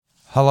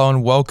Hello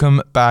and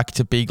welcome back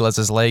to Big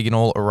Les's League and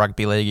all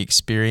rugby league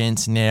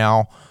experience.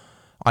 Now,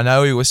 I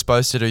know we were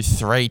supposed to do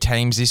 3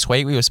 teams this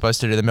week. We were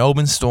supposed to do the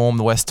Melbourne Storm,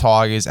 the West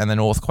Tigers and the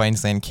North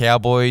Queensland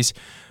Cowboys.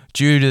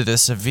 Due to the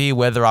severe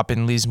weather up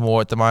in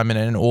Lismore at the moment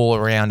and all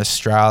around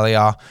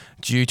Australia,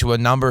 due to a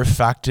number of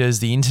factors,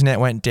 the internet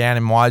went down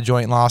in my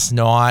joint last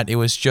night. It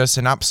was just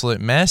an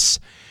absolute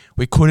mess.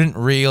 We couldn't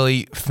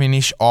really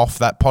finish off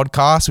that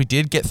podcast. We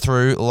did get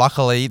through,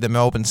 luckily, the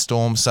Melbourne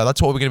Storm. So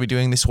that's what we're going to be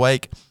doing this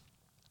week.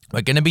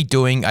 We're going to be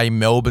doing a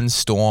Melbourne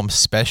Storm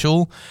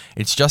special.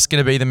 It's just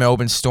going to be the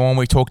Melbourne Storm.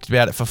 We talked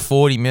about it for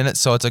 40 minutes,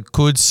 so it's a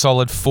good,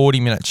 solid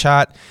 40-minute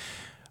chat.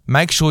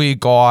 Make sure you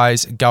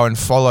guys go and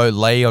follow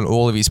Lee on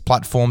all of his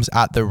platforms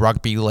at the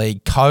Rugby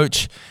League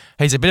Coach.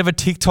 He's a bit of a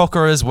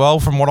TikToker as well,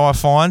 from what I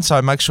find,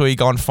 so make sure you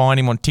go and find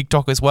him on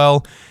TikTok as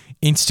well,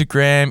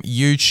 Instagram,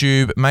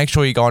 YouTube. Make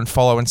sure you go and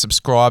follow and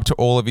subscribe to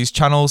all of his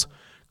channels.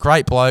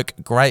 Great bloke,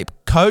 great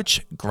coach,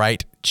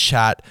 great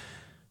chat.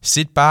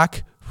 Sit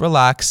back,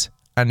 relax,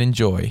 and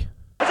enjoy.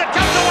 As it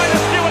comes away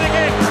to Stewart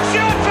again.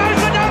 Stewart throws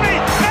the dummy.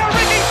 Now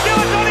Ricky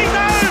Stewart on his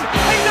own.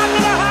 He's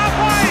under the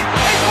halfway.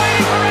 He's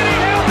waiting for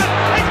Eddie Houghton.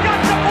 He's got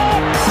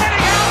support.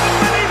 Eddie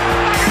Houghton with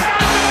him.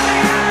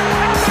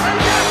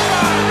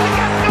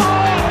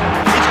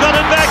 He's got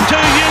it back to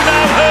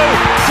you-know-who.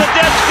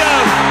 Tedesco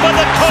for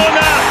the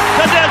corner.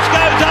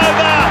 Tedesco's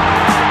over.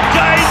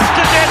 James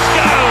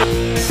Tedesco.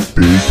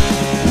 Big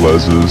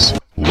Les's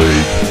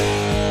League.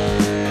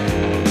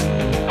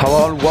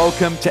 Hello and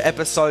welcome to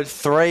episode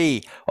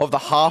 3 of the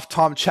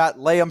Halftime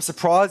Chat. Lee, I'm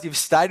surprised you've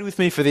stayed with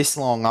me for this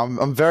long.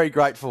 I'm very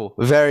grateful,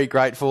 very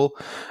grateful.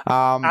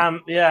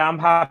 Yeah, I'm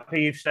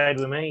happy you've stayed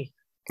with me.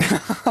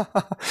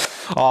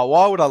 Oh,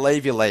 why would I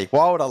leave you, Lee?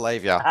 Why would I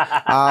leave you?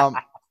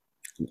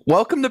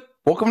 Welcome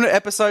to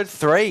episode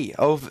 3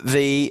 of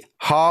the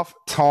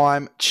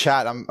Halftime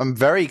Chat. I'm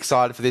very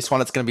excited for this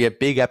one. It's going to be a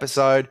big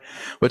episode.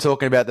 We're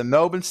talking about the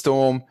Melbourne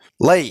Storm.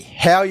 Lee,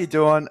 how are you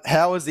doing?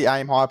 How was the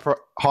Aim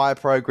Higher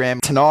program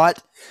tonight?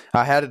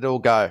 How did it all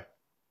go?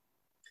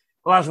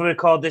 Well, as we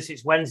record this,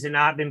 it's Wednesday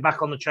night. Been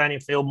back on the training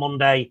field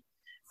Monday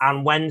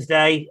and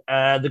Wednesday.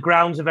 The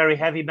grounds are very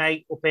heavy,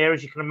 mate, up here,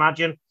 as you can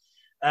imagine.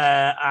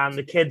 And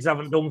the kids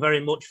haven't done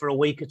very much for a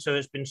week or two.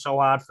 It's been so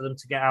hard for them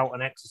to get out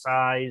and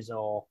exercise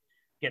or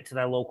get to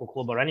their local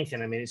club or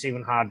anything. I mean, it's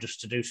even hard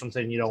just to do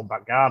something in your own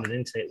back garden,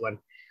 isn't it?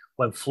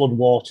 When flood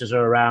waters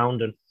are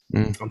around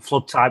and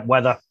flood type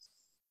weather.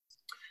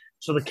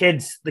 So the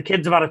kids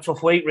have had a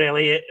tough week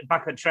really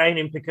back at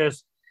training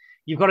because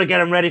you've got to get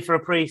them ready for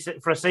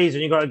a season.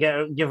 You've got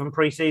to give them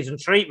pre-season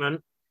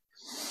treatment.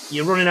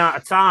 You're running out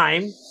of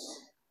time,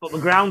 but the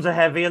grounds are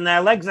heavy and their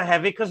legs are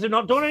heavy because they've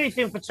not done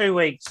anything for 2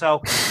 weeks.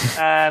 So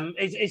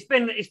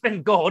it's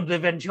been good.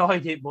 They've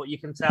enjoyed it, but you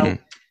can tell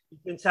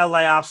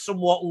they are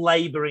somewhat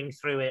labouring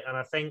through it. And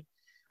I think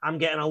I'm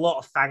getting a lot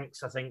of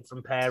thanks, I think,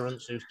 from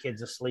parents whose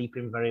kids are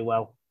sleeping very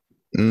well.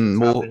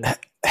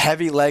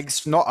 Heavy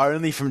legs, not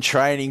only from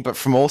training, but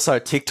from also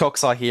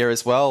TikToks I hear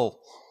as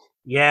well.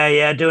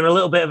 Yeah, doing a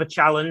little bit of a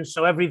challenge.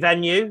 So every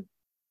venue,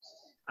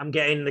 I'm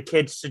getting the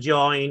kids to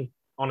join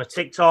on a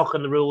TikTok,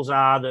 and the rules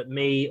are that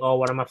me or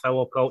one of my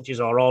fellow coaches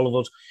or all of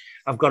us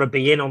have got to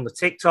be in on the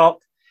TikTok.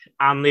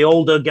 And the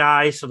older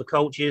guys, so the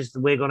coaches,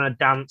 we're going to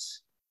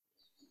dance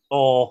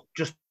or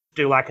just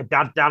do like a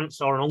dad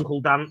dance or an uncle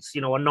dance, a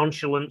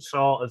nonchalant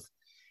sort of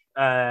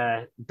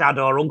dad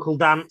or uncle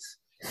dance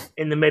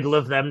in the middle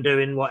of them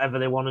doing whatever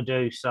they want to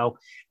do. So,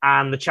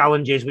 and the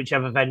challenge is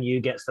whichever venue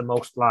gets the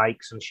most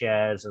likes and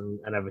shares and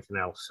everything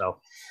else. So,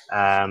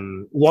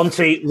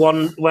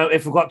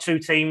 if we've got 2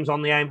 teams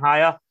on the Aim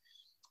Higher,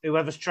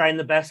 whoever's trained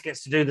the best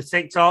gets to do the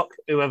TikTok.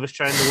 Whoever's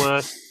trained the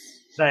worst,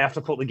 they have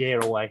to put the gear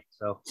away.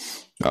 So,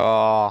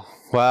 oh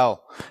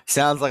well,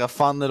 sounds like a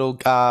fun little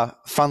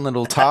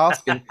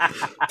task. And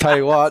tell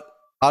you what,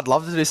 I'd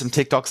love to do some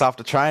TikToks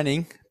after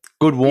training.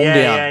 Good warm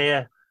down.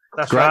 Yeah.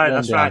 That's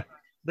right.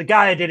 The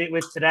guy I did it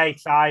with today,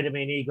 Tide. I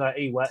mean, he got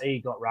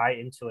right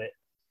into it.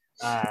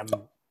 I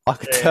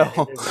could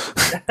tell.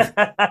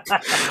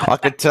 I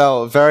could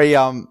tell. Very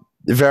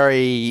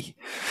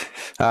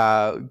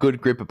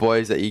good group of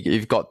boys that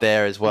you've got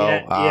there as well.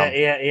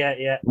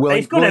 Yeah.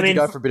 Willing to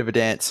go for a bit of a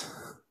dance.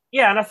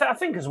 Yeah, and I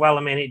think as well.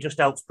 I mean, it just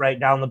helps break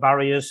down the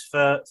barriers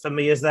for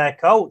me as their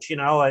coach.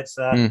 It's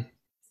I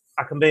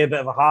can be a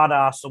bit of a hard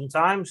ass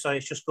sometimes, so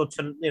it's just good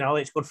to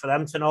it's good for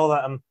them to know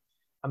that I'm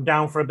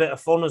down for a bit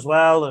of fun as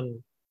well,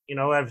 and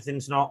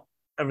everything's not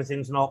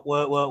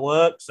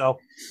work. So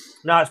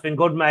no, it's been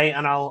good, mate,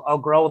 and I'll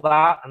grow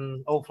that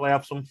and hopefully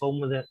have some fun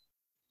with it.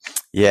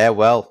 Yeah,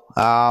 well,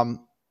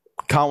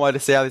 can't wait to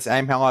see how this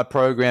Aim High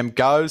program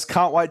goes.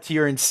 Can't wait till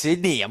you're in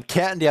Sydney. I'm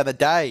counting down the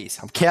days.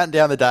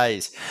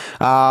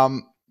 But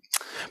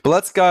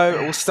let's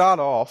go. We'll start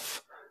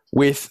off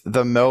with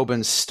the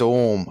Melbourne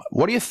Storm.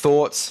 What are your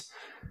thoughts?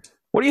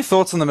 What are your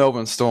thoughts on the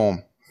Melbourne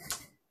Storm?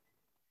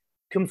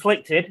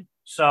 Conflicted.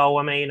 So,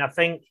 I mean, I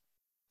think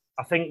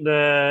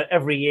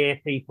every year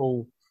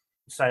people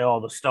say, "Oh,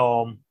 the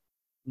Storm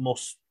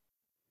must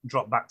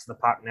drop back to the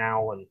pack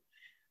now," and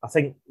I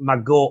think my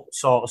gut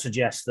sort of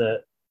suggests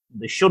that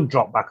they should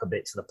drop back a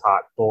bit to the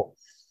pack. But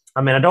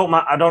I mean, I don't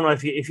know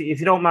if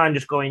you don't mind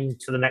just going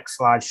to the next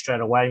slide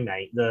straight away,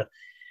 mate. The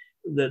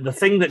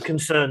thing that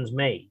concerns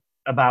me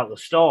about the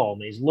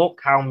Storm is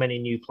look how many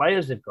new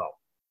players they've got.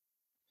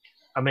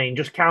 I mean,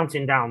 just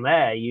counting down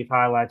there, you've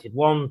highlighted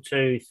 1,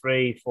 2,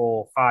 3,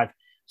 4, 5,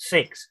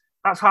 6.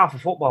 That's half a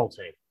football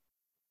team.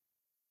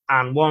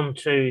 And 1,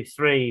 2,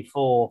 3,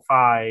 4,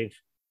 5,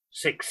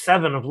 6,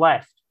 7 have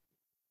left.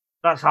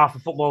 That's half a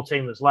football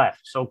team that's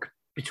left. So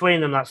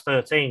between them, that's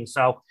 13.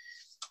 So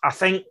I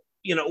think,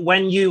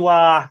 when you've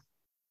got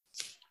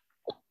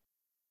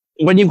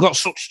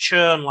such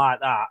churn like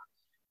that,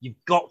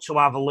 you've got to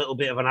have a little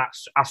bit of an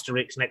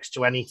asterisk next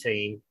to any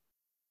team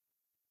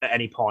at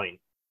any point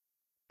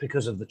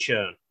because of the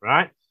churn,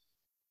 right?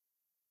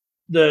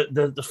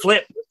 The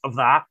flip of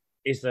that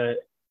is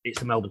it's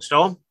the Melbourne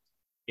Storm.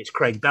 It's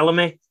Craig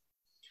Bellamy.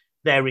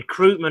 Their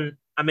recruitment,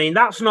 I mean,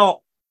 that's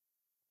not,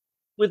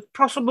 with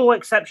possible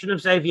exception of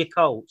Xavier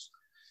Coates,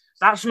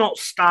 that's not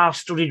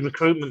star-studded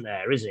recruitment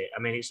there, is it? I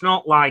mean, it's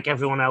not like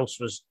everyone else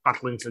was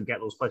battling to get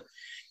those players.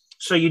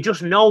 So you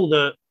just know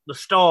that the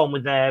Storm,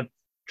 with their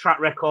track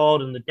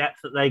record and the depth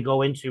that they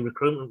go into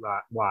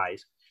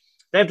recruitment-wise,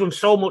 they've done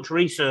so much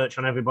research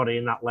on everybody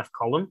in that left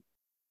column.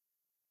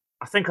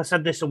 I think I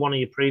said this in one of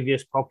your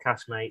previous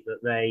podcasts, mate,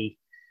 that they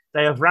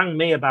have rang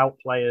me about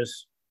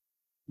players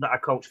that I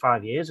coached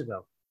 5 years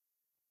ago.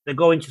 They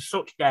go into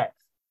such depth.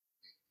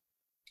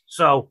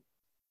 So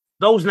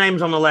those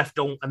names on the left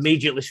don't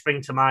immediately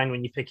spring to mind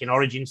when you're picking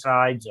origin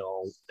sides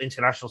or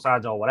international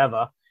sides or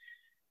whatever,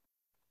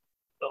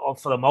 or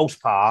for the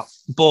most part.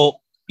 But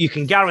you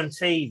can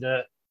guarantee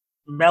that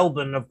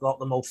Melbourne have got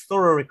the most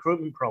thorough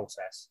recruitment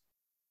process,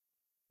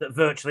 that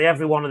virtually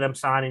every one of them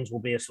signings will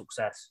be a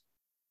success.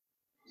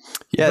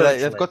 Yeah,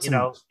 they've got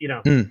some.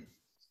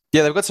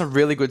 Yeah, they've got some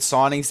really good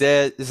signings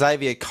there.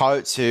 Xavier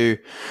Coates, who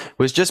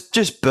was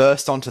just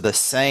burst onto the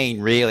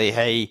scene, really.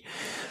 He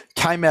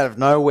came out of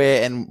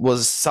nowhere and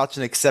was such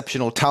an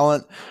exceptional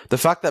talent. The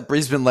fact that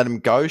Brisbane let him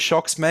go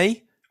shocks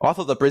me. I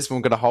thought that Brisbane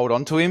were going to hold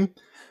on to him.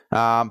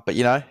 But,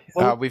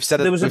 we've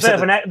said it. There was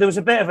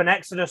a bit of an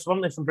exodus,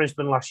 wasn't there, from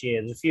Brisbane last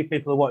year? There's a few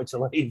people who wanted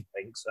to leave,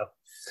 I think.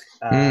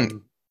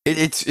 So,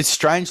 It's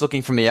strange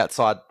looking from the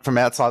outside,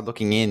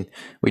 looking in.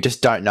 We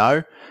just don't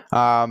know.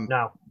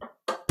 no.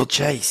 But,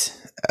 geez,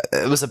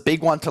 it was a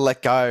big one to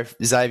let go,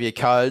 Xavier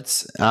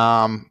Coates.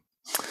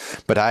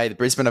 But, hey, the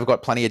Brisbane have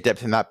got plenty of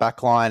depth in that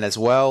back line as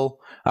well.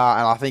 And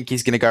I think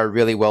he's going to go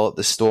really well at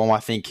the Storm. I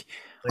think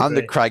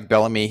under Craig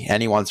Bellamy,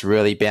 anyone's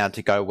really bound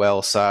to go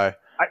well. So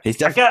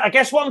he's I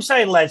guess what I'm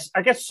saying, Les,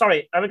 I guess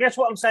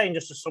what I'm saying,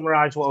 just to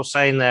summarise what I was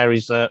saying there,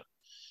 is that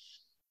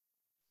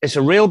it's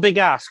a real big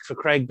ask for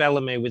Craig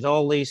Bellamy with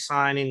all these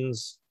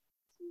signings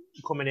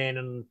coming in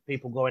and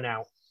people going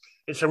out.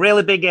 It's a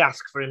really big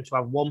ask for him to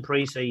have one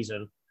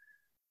pre-season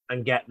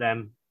and get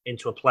them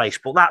into a place.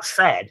 But that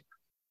said,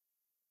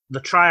 the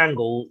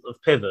triangle of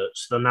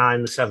pivots, the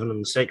 9, the 7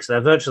 and the 6,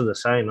 they're virtually the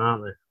same,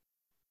 aren't they?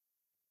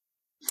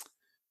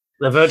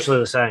 They're virtually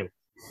the same,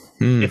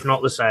 if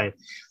not the same.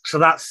 So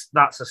that's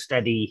a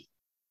steady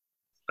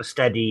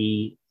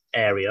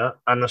area.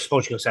 And I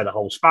suppose you can say the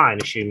whole spine,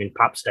 assuming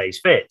Pap stays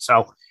fit.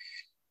 So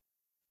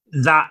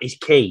that is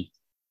key.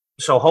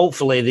 So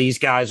hopefully these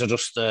guys are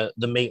just the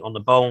meat on the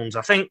bones.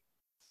 I think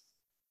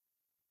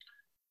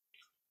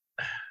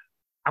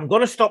I'm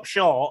going to stop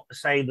short to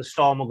say the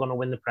Storm are going to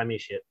win the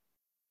Premiership.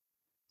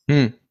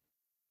 I'm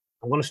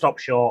going to stop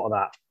short of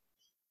that.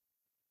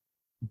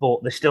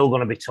 But they're still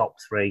going to be top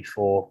 3,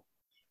 4.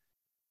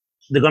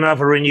 They're going to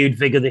have a renewed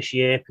vigour this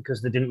year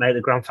because they didn't make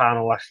the grand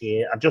final last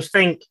year. I just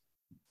think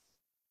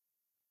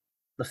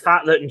the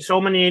fact that so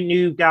many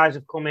new guys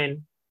have come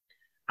in,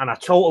 and I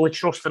totally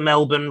trust the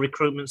Melbourne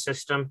recruitment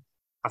system.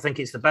 I think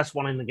it's the best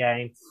one in the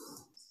game.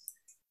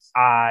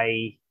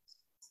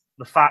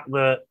 The fact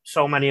that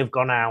so many have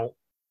gone out,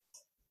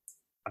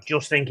 I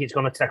just think it's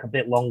going to take a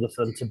bit longer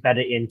for them to bed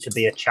it in to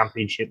be a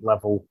championship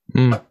level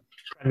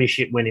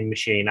Premiership winning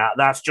machine.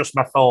 That's just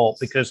my thought,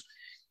 because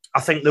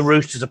I think the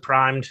Roosters are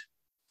primed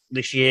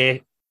this year.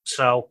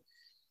 So,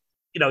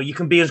 you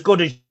can be as good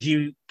as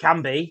you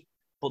can be,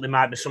 but there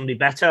might be somebody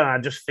better. And I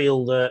just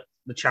feel that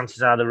the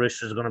chances are the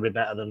Roosters are going to be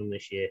better than them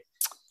this year.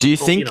 Do you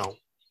think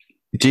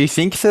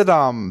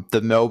that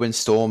the Melbourne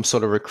Storm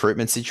sort of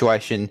recruitment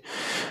situation,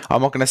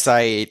 I'm not going to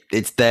say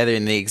they're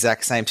in the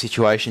exact same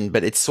situation,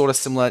 but it's sort of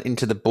similar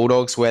into the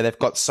Bulldogs, where they've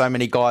got so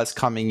many guys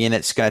coming in,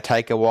 it's going to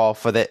take a while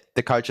for the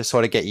coach to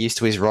sort of get used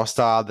to his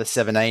roster, the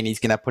 17 he's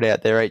going to put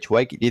out there each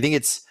week. Do you think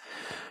it's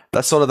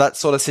that sort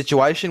of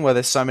situation where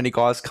there's so many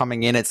guys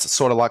coming in, it's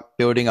sort of like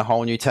building a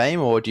whole new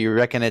team, or do you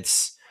reckon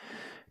it's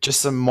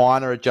just some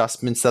minor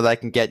adjustments that they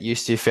can get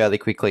used to fairly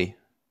quickly?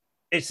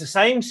 It's the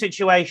same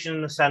situation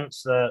in the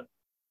sense that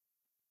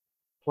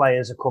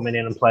players are coming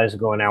in and players are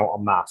going out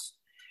en masse.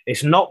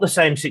 It's not the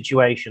same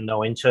situation,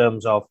 though, in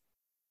terms of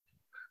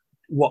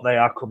what they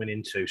are coming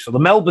into. So the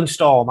Melbourne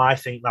Storm, I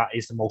think that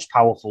is the most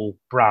powerful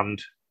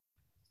brand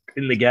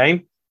in the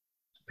game.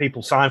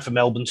 People sign for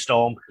Melbourne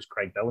Storm because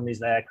Craig Bellamy's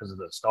there, because of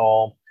the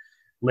Storm.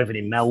 living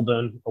in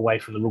Melbourne, away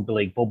from the rugby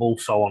league bubble,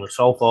 so on and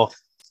so forth.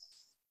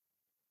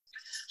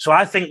 So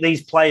I think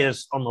these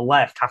players on the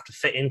left have to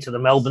fit into the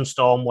Melbourne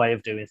Storm way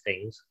of doing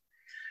things.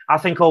 I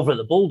think over at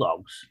the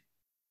Bulldogs,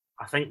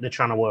 I think they're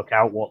trying to work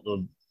out what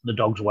the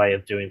Dogs' way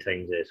of doing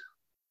things is.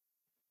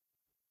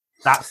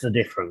 That's the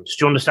difference.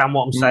 Do you understand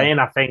what I'm saying?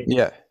 I think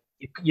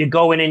you're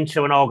going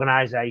into an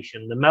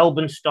organisation. The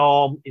Melbourne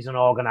Storm is an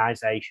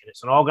organisation.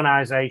 It's an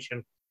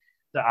organisation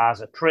that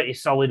has a pretty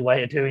solid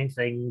way of doing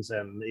things,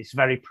 and it's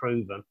very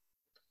proven.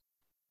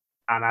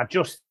 And I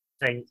just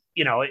think,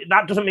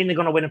 that doesn't mean they're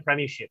going to win a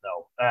premiership,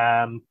 though.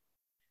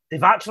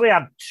 They've actually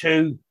had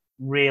 2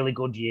 really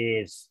good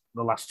years,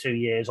 the last 2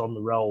 years on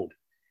the road,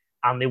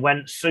 and they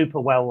went super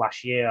well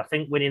last year. I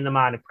think winning the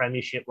minor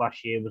premiership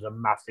last year was a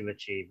massive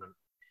achievement.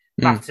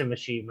 Massive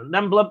achievement.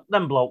 Them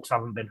blokes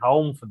haven't been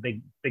home for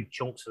big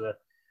chunks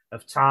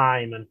of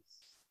time, and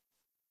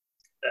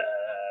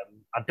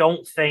I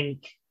don't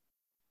think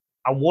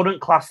I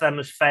wouldn't class them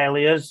as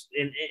failures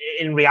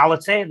in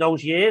reality.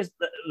 Those years,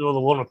 they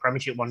won a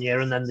premiership one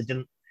year, and then they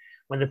didn't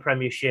win the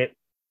premiership.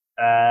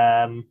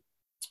 They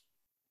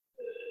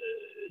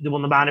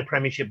won the minor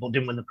premiership, but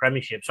didn't win the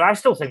premiership. So I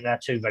still think they're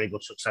 2 very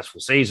good, successful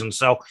seasons.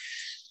 So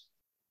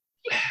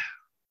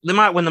they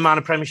might win the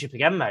minor premiership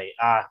again, mate.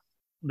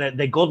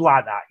 They're good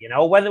like that,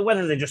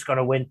 Whether they're just going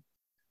to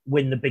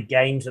win the big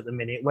games at the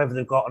minute, whether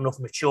they've got enough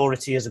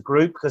maturity as a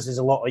group, because there's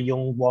a lot of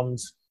young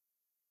ones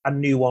and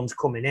new ones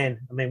coming in.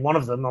 I mean, one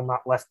of them on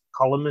that left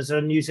column is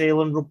a New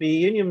Zealand Rugby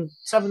Union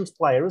Sevens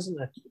player, isn't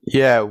there?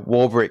 Yeah,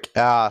 Warbrick.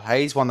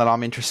 He's one that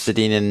I'm interested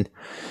in. And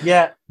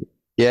yeah,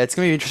 it's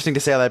going to be interesting to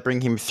see how they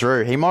bring him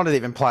through. He might not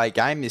even play a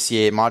game this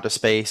year. It might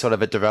just be sort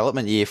of a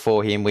development year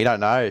for him. We don't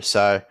know.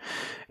 So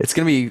it's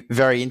going to be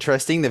very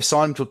interesting. They've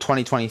signed him till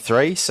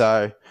 2023.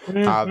 So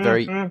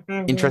very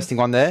interesting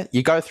one there.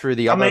 You go through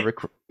the other...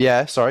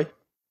 sorry.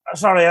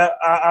 Sorry,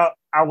 I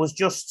was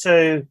just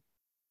going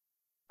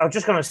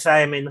to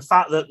say, the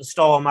fact that the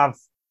Storm have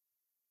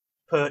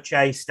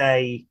purchased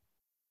a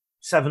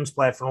Sevens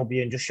player from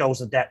Albion just shows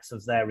the depth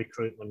of their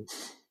recruitment.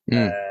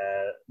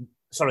 The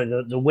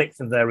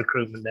width of their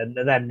recruitment,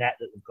 their net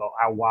that they've got,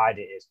 how wide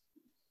it is.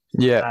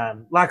 Yeah.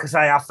 Like I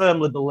say, I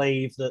firmly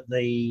believe that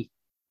the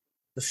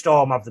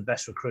Storm have the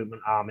best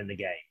recruitment arm in the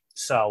game.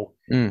 So,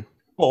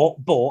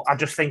 but I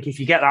just think if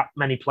you get that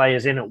many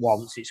players in at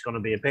once, it's going to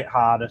be a bit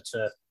harder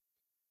to.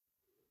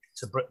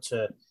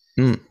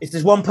 If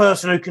there's one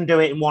person who can do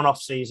it in one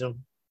off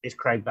season, it's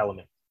Craig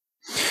Bellamy.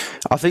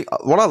 I think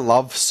what I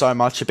love so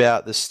much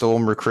about the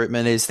Storm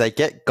recruitment is they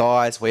get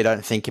guys we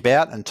don't think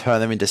about and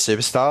turn them into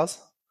superstars.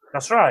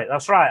 That's right.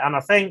 And I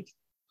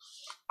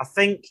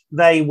think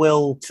they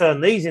will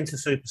turn these into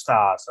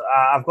superstars.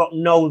 I've got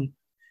no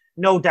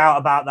doubt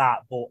about that.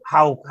 But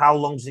how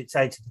long does it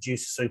take to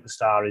produce a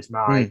superstar is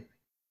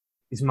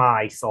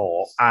my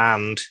thought.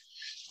 And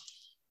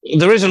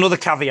there is another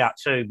caveat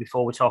too,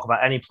 before we talk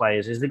about any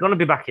players, is they're going to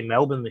be back in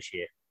Melbourne this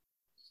year.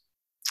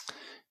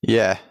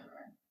 Yeah.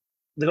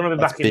 They're going to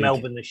be back in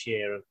Melbourne this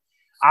year. And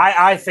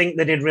I think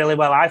they did really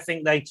well. I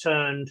think they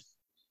turned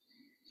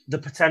the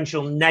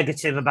potential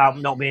negative about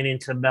not being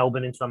into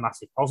Melbourne into a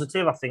massive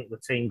positive. I think the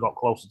team got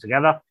closer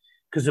together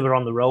because they were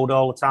on the road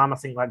all the time. I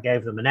think that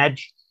gave them an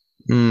edge.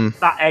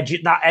 That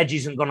edge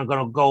isn't going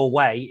to go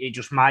away. It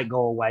just might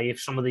go away if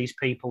some of these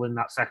people in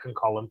that second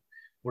column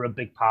were a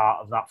big part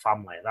of that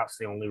family. That's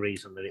the only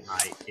reason that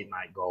it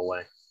might go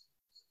away.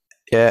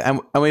 Yeah,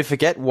 and we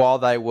forget while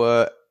they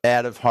were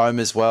out of home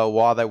as well,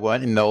 while they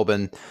weren't in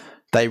Melbourne,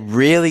 they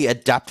really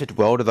adapted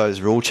well to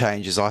those rule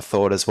changes, I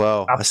thought, as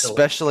well.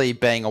 Absolutely. Especially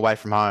being away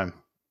from home.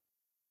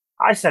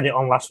 I said it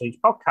on last week's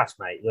podcast,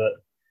 mate, that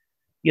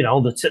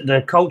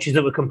the coaches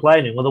that were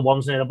complaining were the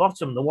ones near the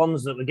bottom. The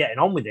ones that were getting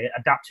on with it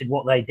adapted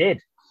what they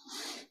did.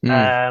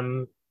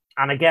 And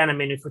again,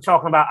 if we're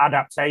talking about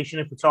adaptation,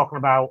 if we're talking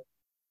about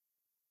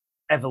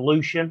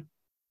evolution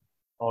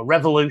or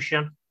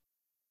revolution,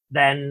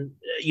 then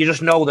you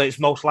just know that it's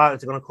most likely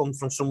to going to come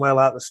from somewhere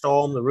like the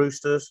Storm, the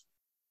Roosters.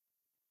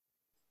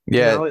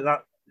 Yeah.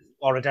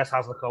 Or a Des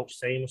Hasler coach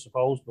team, I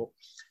suppose. But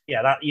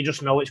yeah, that you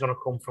just know it's going to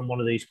come from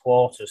one of these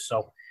quarters.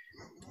 So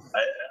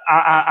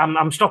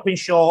I'm stopping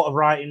short of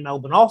writing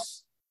Melbourne off,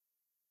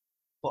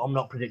 but I'm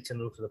not predicting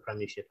them for the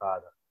Premiership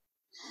either.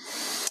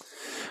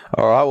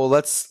 All right, well,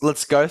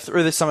 let's go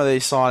through some of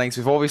these signings.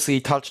 We've obviously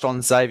touched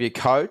on Xavier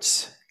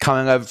Coates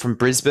coming over from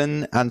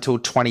Brisbane until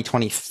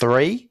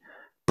 2023.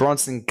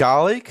 Bronson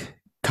Garlick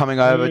coming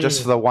over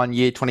just for the 1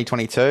 year,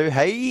 2022.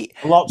 Hey,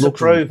 a lot to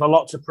prove.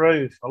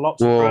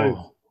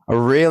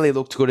 Really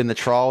looked good in the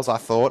trials. I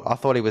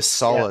thought he was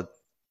solid.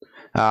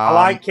 Yeah. I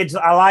like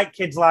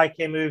kids like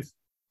him who've,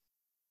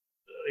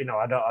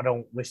 I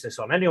don't wish this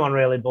on anyone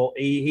really, but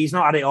he's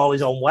not had it all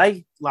his own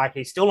way. Like,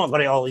 he's still not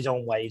got it all his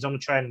own way. He's on a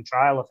training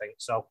trial, I think,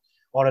 so,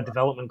 or a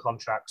development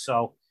contract.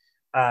 So,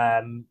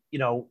 and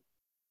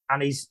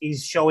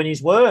he's showing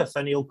his worth,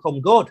 and he'll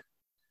come good.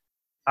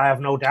 I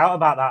have no doubt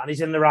about that. And he's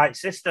in the right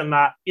system.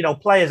 That,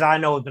 players I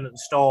know have been at the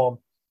Storm.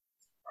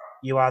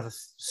 You either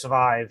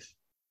survive,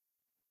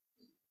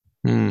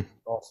 or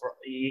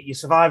you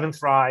survive and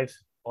thrive,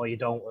 or you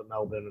don't at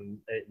Melbourne,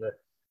 and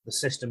the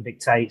system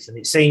dictates. And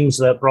it seems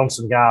that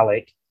Bronson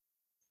Garlick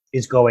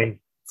is going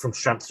from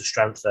strength to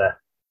strength there.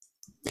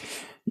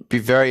 Be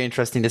very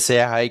interesting to see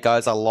how he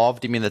goes. I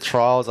loved him in the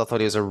trials. I thought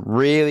he was a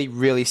really,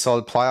 really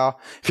solid player.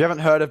 If you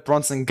haven't heard of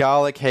Bronson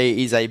Garlick,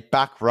 he is a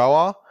back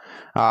rower.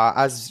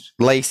 As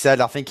Lee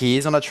said, I think he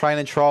is on a train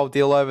and trial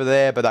deal over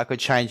there, but that could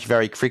change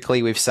very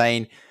quickly. We've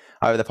seen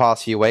over the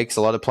past few weeks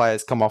a lot of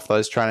players come off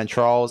those train and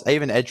trials.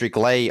 Even Edric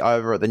Lee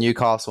over at the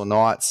Newcastle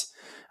Knights,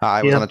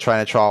 he was on a train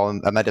and trial,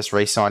 and they just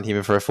re-signed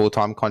him for a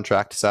full-time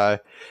contract. So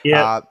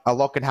a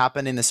lot can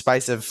happen in the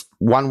space of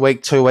 1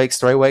 week, 2 weeks,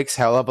 3 weeks,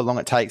 however long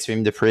it takes for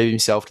him to prove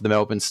himself to the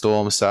Melbourne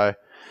Storm. So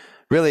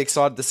really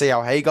excited to see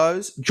how he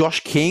goes. Josh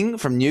King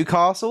from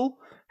Newcastle,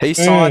 he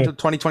signed to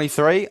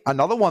 2023.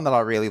 Another one that I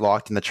really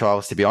liked in the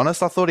trials, to be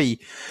honest. I thought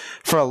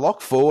for a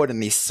lock forward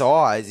and his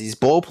size, his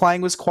ball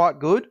playing was quite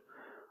good.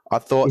 I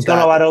thought he's going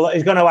to add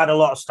a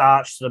lot of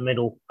starch to the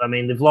middle. I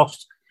mean, they've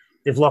lost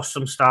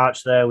some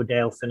starch there with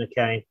Dale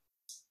Finucane,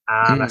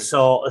 and I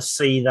sort of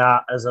see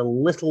that as a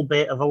little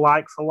bit of a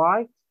like for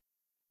like.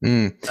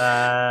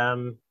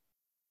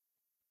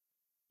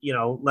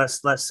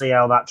 Let's see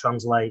how that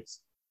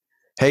translates.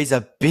 He's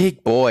a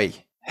big boy.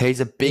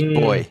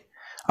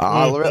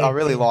 I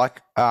really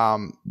like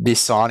this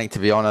signing, to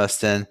be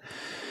honest. And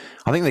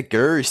I think the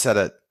Guru said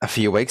it a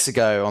few weeks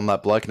ago on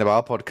that Bloke in the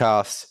Bar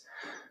podcast.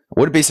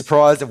 Wouldn't be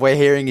surprised if we're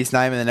hearing his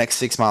name in the next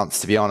 6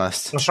 months, to be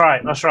honest. That's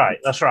right.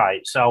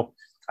 So,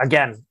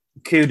 again,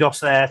 kudos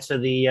there to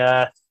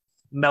the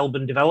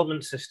Melbourne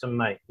development system,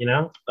 mate,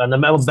 and the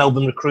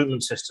Melbourne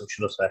recruitment system,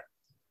 should I say.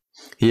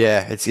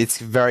 Yeah, it's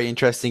very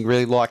interesting.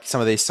 Really like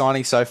some of these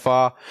signings so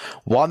far.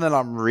 One that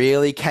I'm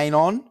really keen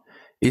on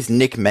is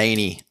Nick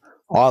Meaney.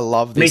 I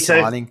love this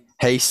signing.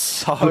 He's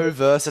so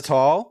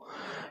versatile.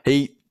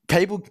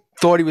 People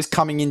thought he was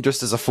coming in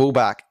just as a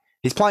fullback.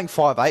 He's playing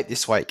 5'8"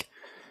 this week.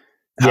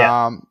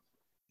 Yeah.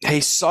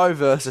 He's so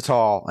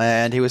versatile,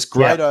 and he was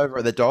great over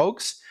at the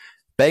Dogs,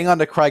 being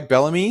under Craig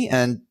Bellamy.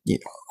 And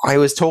I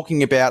was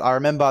talking about, I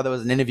remember there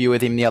was an interview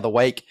with him the other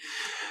week.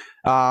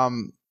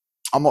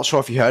 I'm not sure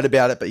if you heard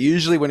about it, but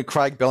usually when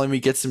Craig Bellamy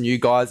gets some new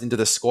guys into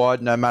the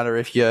squad, no matter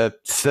if you're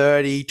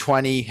 30,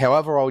 20,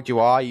 however old you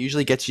are, he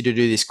usually gets you to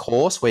do this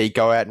course where you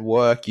go out and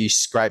work, you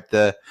scrape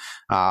the,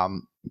 I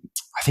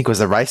think it was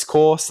the race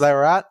course they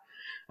were at.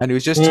 And he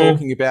was just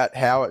talking about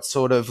how it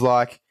sort of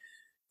like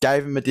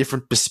gave him a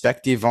different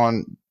perspective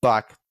on,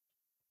 like,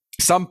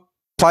 some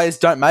players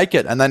don't make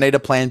it and they need a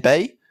plan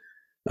B.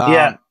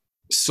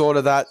 Sort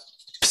of that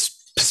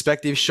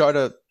perspective sort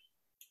of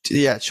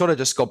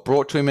just got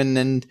brought to him,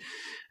 and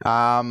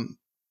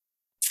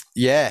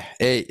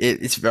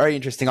it's very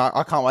interesting.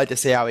 I can't wait to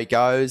see how he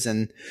goes.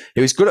 And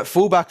he was good at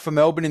fullback for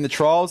Melbourne in the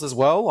trials as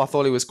well. I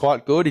thought he was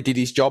quite good. He did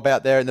his job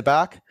out there in the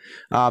back,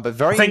 but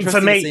very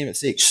interesting to see him at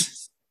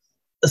 6.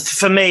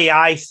 For me,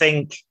 I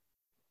think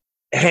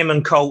him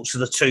and Coates are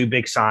the two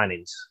big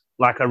signings.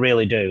 Like, I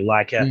really do.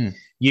 Like,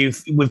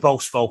 we've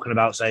both spoken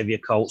about Xavier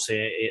Coates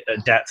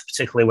at depth,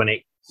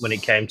 particularly when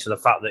it came to the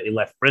fact that he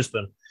left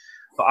Brisbane.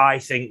 But I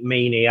think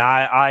Meaney,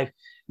 I've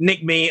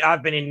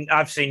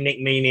seen Nick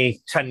Meaney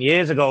 10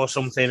 years ago or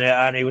something,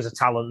 and he was a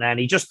talent then.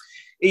 He's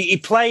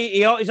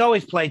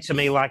always played to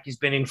me like he's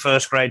been in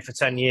first grade for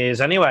 10 years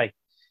anyway.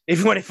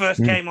 Even when he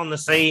first came on the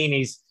scene,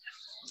 he's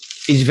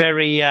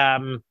very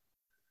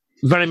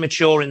very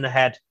mature in the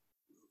head.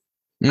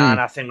 And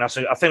I think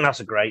that's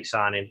a great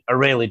signing. I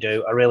really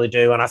do.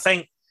 And I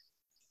think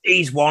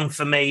he's one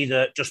for me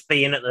that just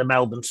being at the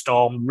Melbourne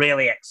Storm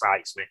really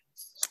excites me.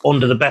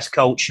 Under the best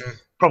coach,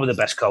 probably the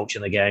best coach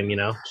in the game,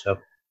 So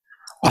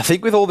I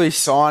think with all these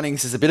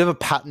signings, there's a bit of a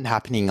pattern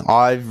happening.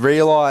 I've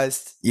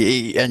realised,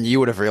 and you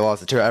would have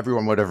realised it too,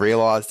 everyone would have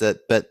realised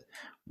it, but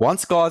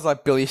once guys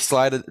like Billy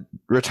Slater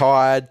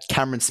retired,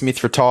 Cameron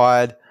Smith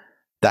retired,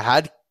 they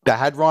had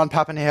Ryan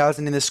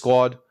Pappenhausen in the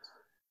squad.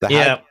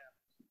 They've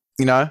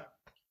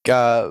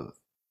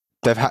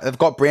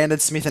got Brandon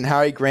Smith and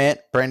Harry Grant.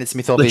 Brandon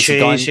Smith obviously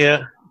going.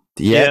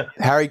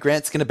 Harry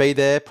Grant's going to be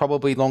there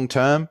probably long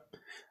term.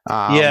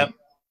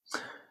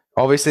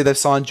 Obviously, they've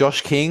signed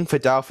Josh King for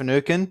Dale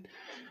Finucane.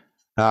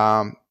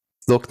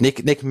 Look, Nick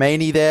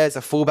Meaney there is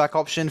a fullback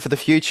option for the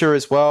future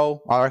as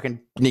well. I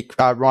reckon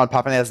Ryan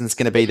Pappenhausen's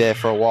going to be there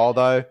for a while,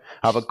 though.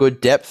 Have a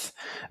good depth.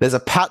 There's a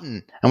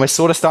pattern, and we're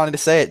sort of starting to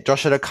see it.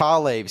 Josh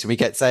Adokar leaves, and we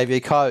get Xavier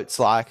Coates.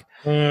 Like,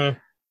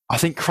 I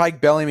think Craig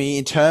Bellamy,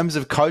 in terms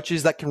of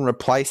coaches that can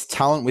replace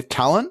talent with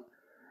talent,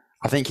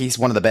 I think he's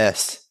one of the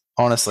best,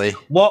 honestly.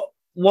 What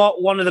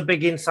one of the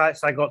big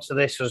insights I got to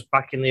this was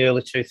back in the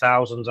early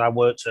 2000s. I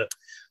worked at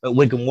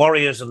Wigan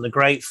Warriors, and the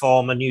great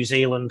former New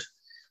Zealand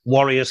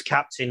Warriors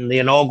captain, the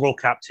inaugural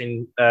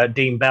captain,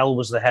 Dean Bell,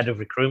 was the head of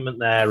recruitment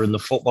there, and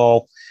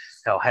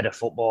head of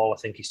football,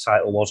 I think his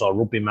title was, or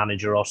rugby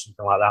manager or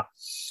something like that.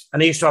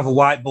 And he used to have a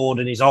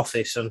whiteboard in his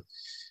office, and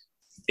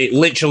it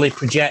literally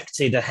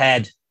projected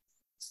ahead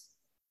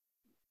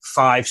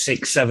 5,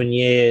 6, 7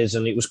 years,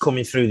 and it was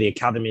coming through the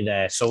academy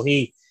there. So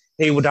he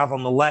would have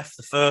on the left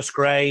the first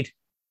grade,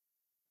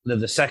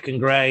 the second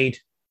grade,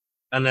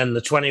 and then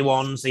the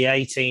 21s, the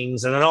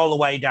 18s, and then all the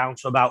way down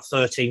to about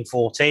 13,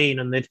 14.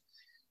 And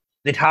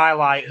they'd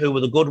highlight who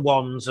were the good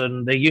ones,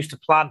 and they used to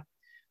plan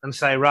and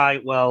say,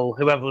 right, well,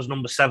 whoever was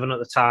number 7 at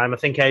the time, I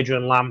think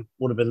Adrian Lamb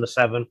would have been the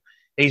 7.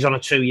 He's on a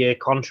 2-year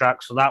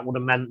contract, so that would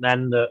have meant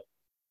then that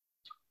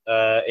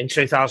in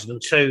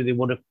 2002 they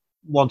would have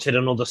wanted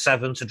another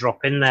 7 to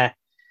drop in there,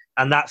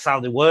 and that's how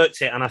they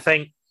worked it. And I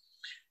think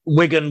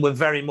Wigan were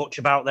very much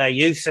about their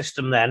youth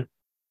system then.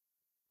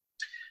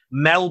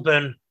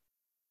 Melbourne,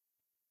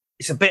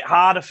 it's a bit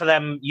harder for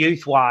them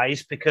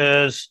youth-wise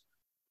because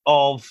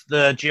of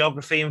the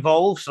geography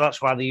involved, so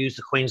that's why they use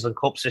the Queensland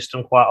Cup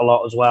system quite a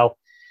lot as well.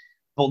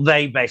 But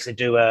they basically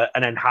do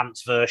an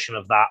enhanced version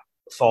of that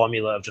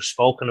formula I've just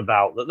spoken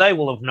about, that they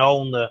will have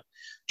known that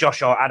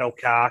Joshua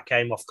Adokar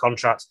came off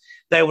contract.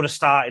 They would have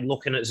started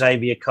looking at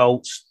Xavier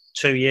Coates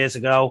 2 years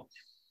ago,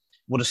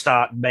 would have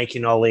started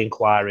making all the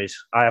inquiries,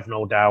 I have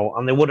no doubt.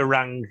 And they would have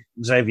rang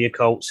Xavier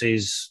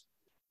Coates'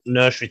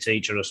 nursery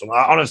teacher or something.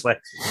 Honestly,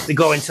 they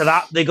go into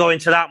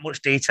that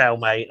much detail,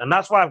 mate. And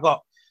that's why I've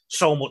got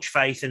so much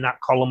faith in that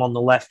column on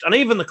the left, and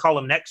even the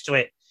column next to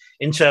it,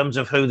 in terms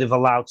of who they've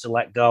allowed to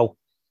let go,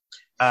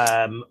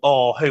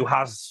 or who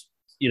has,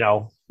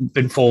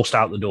 been forced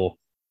out the door.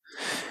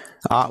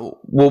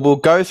 We'll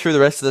go through the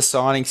rest of the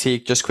signings here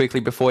just quickly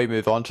before we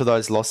move on to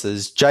those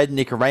losses. Jaden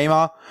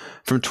Nikorima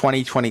from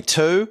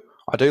 2022.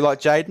 I do like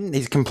Jaden.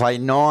 He can play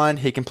 9.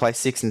 He can play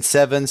 6 and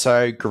 7.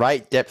 So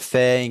great depth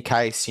there in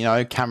case,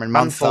 Cameron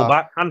Munster.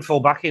 And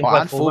fullback.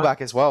 And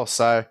fullback as well.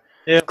 So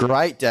yeah.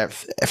 Great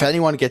depth. If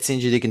anyone gets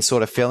injured, he can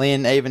sort of fill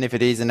in, even if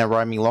it is in a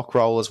roaming lock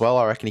role as well.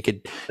 I reckon he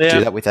could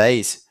do that with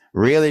ease.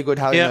 Really good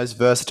having those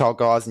versatile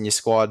guys in your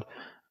squad.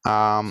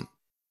 And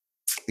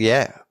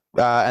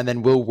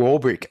then Will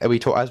Warbrick,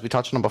 as we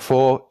touched on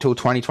before, till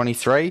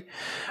 2023.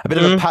 A bit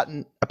of a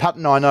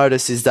pattern I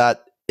notice is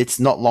that it's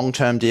not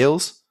long-term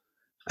deals.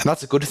 And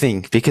that's a good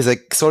thing because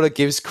it sort of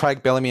gives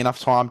Craig Bellamy enough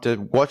time to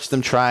watch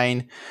them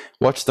train,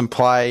 watch them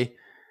play,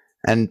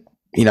 and,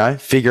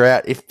 figure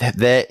out if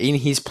they're in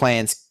his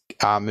plans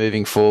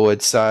moving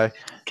forward. So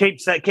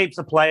keeps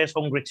the players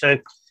hungry too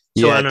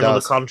to earn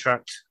another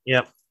contract.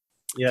 Yep.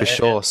 Yeah, for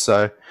sure.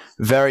 So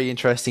very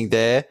interesting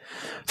there.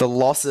 The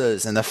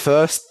losses and the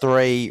first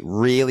 3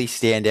 really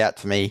stand out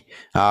to me.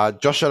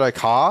 Josh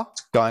Adokar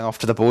going off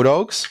to the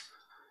Bulldogs,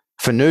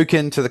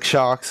 Finucane to the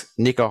Sharks,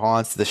 Nico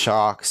Hines to the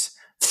Sharks.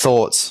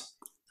 Thoughts?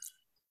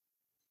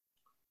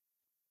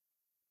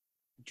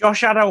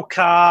 Josh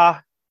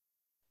Adokar,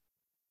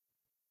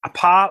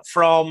 apart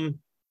from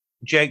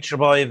Jake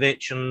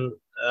Trebojevic and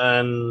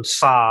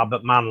Saab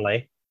at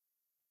Manly,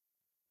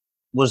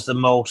 was the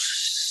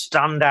most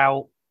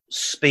standout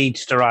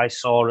speedster I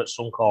saw at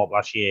Suncorp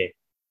last year.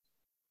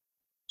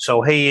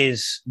 So he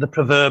is the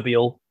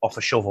proverbial off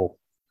a shovel.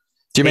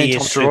 Do you mean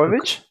Tom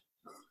Trebojevic?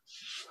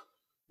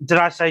 Did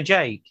I say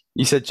Jake?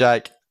 You said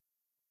Jake.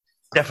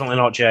 Definitely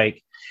not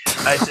Jake.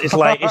 It's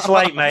late. It's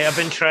late, mate. I've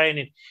been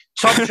training.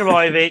 Tom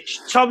Trebojevic,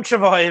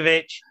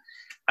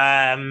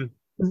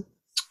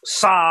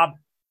 Saab,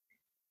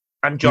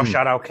 and Josh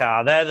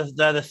Adokar.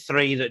 They're the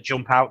 3 that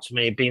jump out to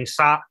me. Being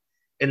sat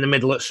in the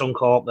middle at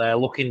Suncorp there,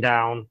 looking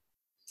down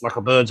like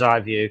a bird's eye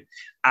view,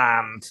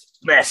 and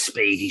their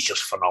speed is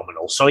just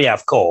phenomenal. So yeah,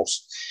 of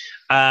course.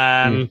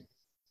 That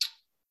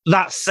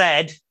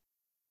said,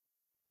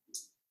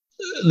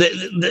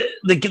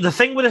 the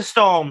thing with the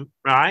Storm,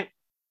 right?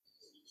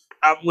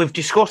 We've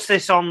discussed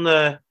this on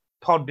the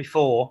pod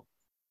before.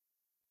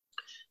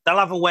 They'll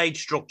have a wage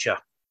structure,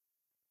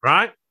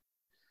 right?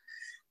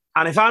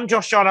 And if I'm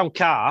Josh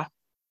Adokar,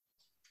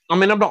 I'm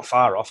not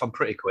far off. I'm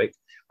pretty quick.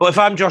 But if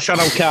I'm Josh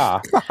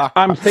Adokar,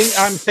 I'm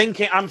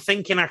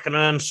thinking I can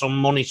earn some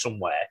money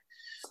somewhere.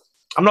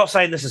 I'm not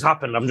saying this has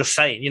happened. I'm just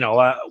saying,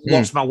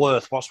 what's my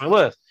worth? What's my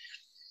worth?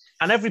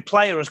 And every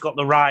player has got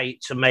the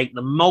right to make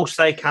the most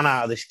they can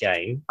out of this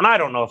game. And I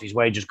don't know if his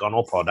wage has gone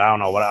up or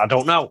down or what. I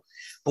don't know.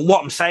 But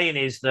what I'm saying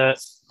is that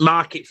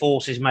market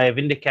forces may have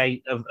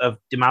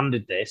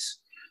demanded this.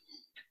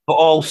 But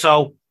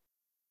also,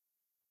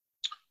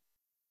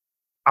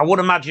 I would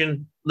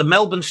imagine the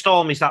Melbourne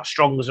Storm is that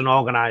strong as an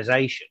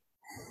organisation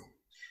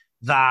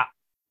that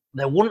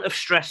they wouldn't have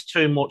stressed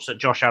too much that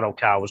Josh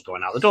Adokar was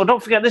going out the door.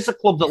 Don't forget, this is a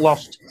club that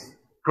lost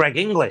Greg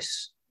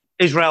Inglis,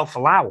 Israel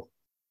Folau,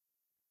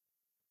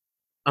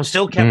 and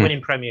still kept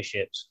winning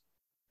premierships.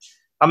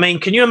 I mean,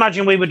 can you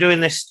imagine we were doing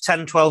this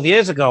 10, 12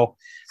 years ago?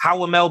 How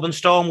were Melbourne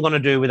Storm going to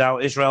do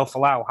without Israel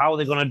Folau? How are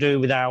they going to do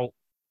without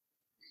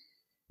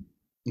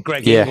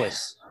Greg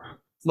Inglis?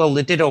 Well,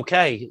 they did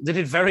okay. They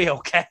did very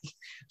okay.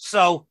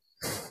 So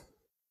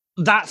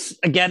that's,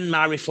 again,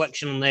 my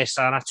reflection on this,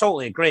 and I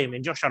totally agree. I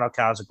mean, Josh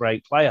Adokar is a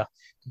great player.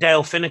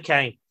 Dale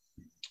Finucane,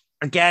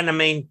 again,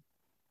 I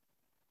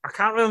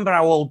can't remember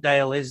how old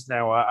Dale is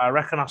now. I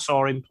reckon I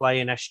saw him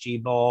play in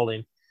SG Ball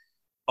in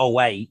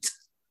 2008.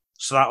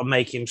 So that would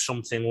make him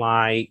something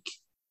like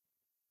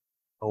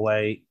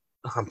 2008.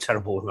 I'm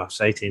terrible with maths,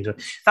 18. That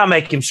would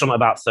make him something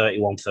about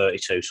 31,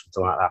 32,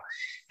 something like that.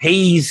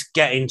 He's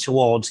getting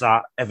towards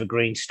that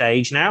evergreen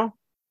stage now.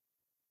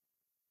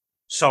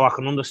 So I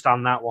can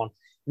understand that one.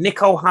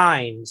 Nico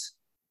Hines,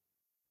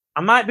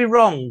 I might be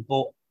wrong,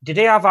 but did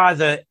he have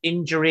either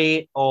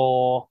injury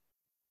or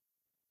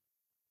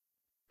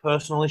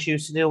personal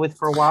issues to deal with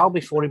for a while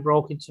before he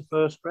broke into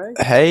first grade?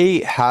 He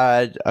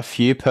had a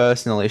few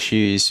personal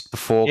issues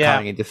before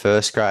coming into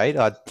first grade.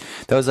 There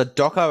was a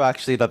doco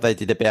actually that they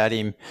did about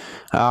him.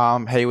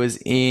 He was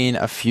in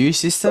a few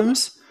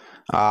systems,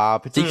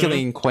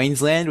 particularly in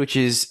Queensland, which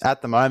is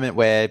at the moment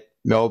where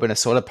Melbourne are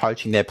sort of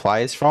poaching their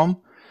players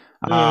from.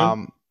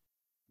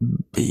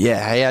 He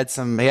had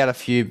a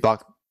few like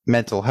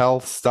mental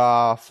health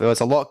stuff. There was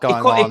a lot going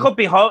on. It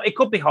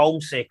could be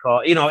homesick,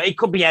 or it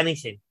could be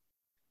anything.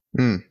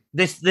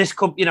 This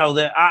could,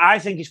 I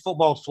think his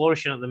football's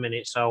flourishing at the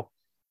minute, so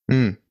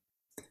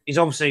he's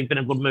obviously been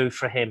a good move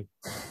for him,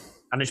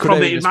 and it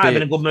might have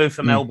been a good move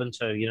for Melbourne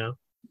too.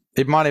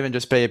 It might even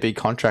just be a big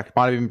contract. It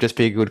might even just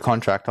be a good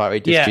contract.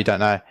 Like we don't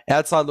know.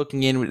 Outside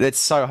looking in, it's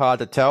so hard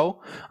to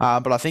tell.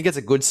 But I think it's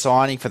a good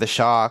signing for the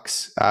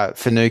Sharks,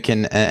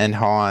 Finucane and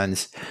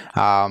Hines.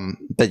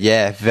 But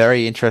yeah,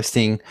 very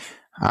interesting.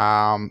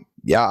 As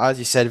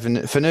you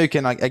said,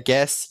 Finucane, I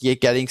guess you're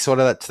getting sort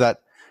of to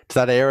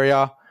that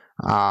area.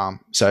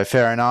 So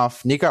fair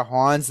enough. Nico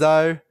Hines,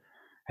 though,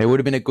 he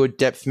would have been a good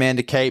depth man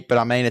to keep. But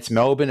I mean, it's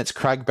Melbourne. It's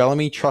Craig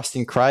Bellamy.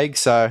 Trusting Craig.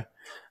 So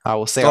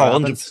we'll see what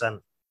happens.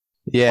 100%.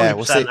 Yeah, 100%.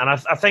 we'll see. And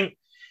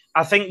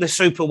I think they're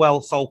super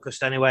well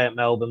focused anyway at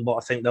Melbourne, but I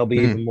think they'll be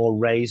even more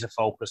razor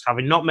focused.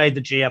 Having not made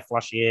the GF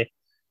last year,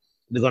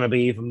 they're going to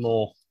be even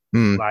more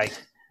like,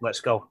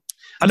 let's go.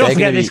 And don't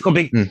forget, this could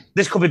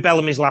be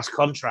Bellamy's last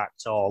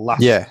contract or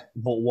last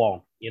but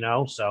one.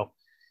 So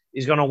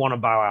he's going to want to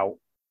bow out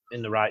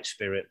in the right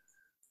spirit.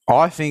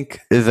 I think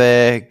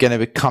they're going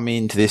to come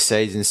into this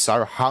season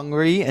so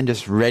hungry and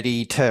just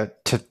ready to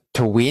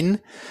win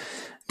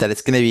that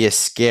it's going to be a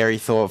scary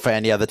thought for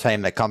any other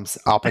team that comes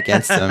up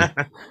against them.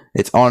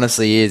 It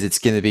honestly is. It's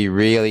going to be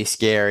really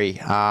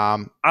scary.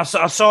 I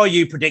saw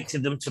you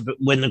predicted them to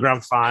win the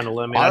grand final.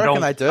 I mean, I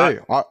reckon they do.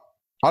 I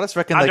just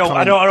reckon I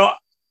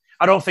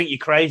don't think you're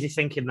crazy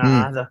thinking that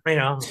either.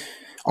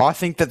 I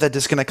think that they're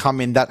just going to come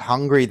in that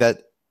hungry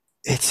that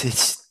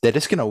they're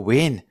just going to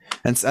win,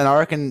 and I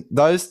reckon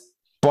those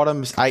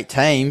bottom 8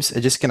 teams are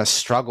just going to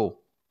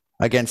struggle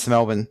against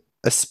Melbourne.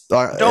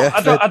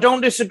 I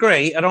don't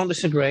disagree. I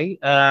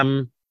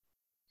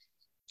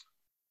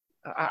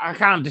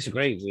can't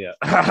disagree with you.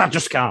 I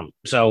just can't.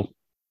 So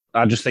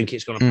I just think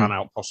it's going to pan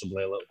out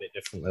possibly a little bit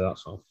differently.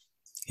 That's all.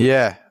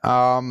 Yeah.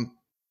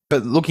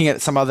 But looking at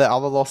some other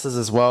losses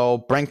as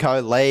well,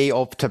 Brenko Lee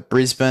off to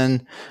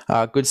Brisbane,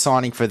 good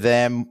signing for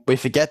them. We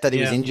forget that he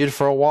was injured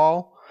for a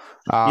while.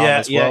 He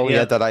had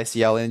that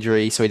ACL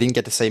injury, so we didn't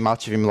get to see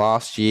much of him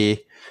last year.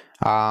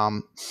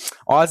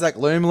 Isaac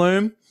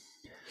Loom.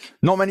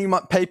 Not many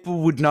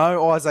people would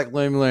know Isaac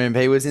Loom.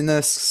 He was in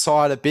the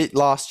side a bit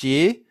last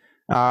year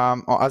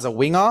as a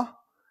winger.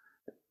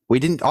 I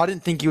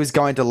didn't think he was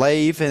going to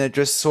leave, and it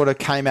just sort of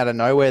came out of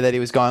nowhere that he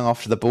was going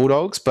off to the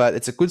Bulldogs. But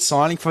it's a good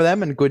signing for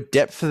them and good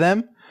depth for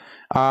them.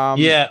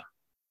 He's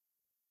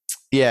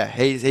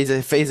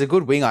a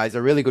good winger. He's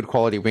a really good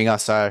quality winger.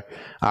 So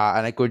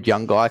and a good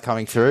young guy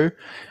coming through.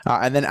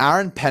 And then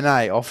Aaron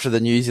Penne off to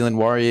the New Zealand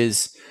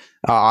Warriors.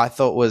 I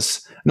thought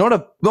was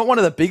not one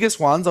of the biggest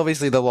ones.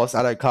 Obviously, they lost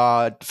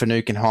Addo-Carr,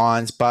 Finucane,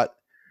 Hines, but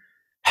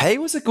he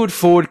was a good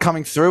forward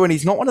coming through, and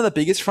he's not one of the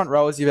biggest front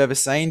rowers you've ever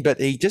seen, but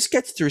he just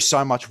gets through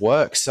so much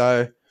work.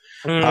 So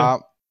I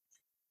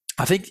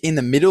think in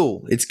the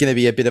middle, it's going to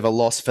be a bit of a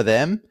loss for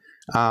them.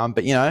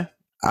 But,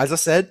 as I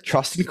said,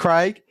 trust in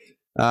Craig.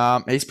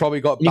 He's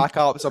probably got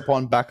backups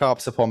upon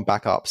backups upon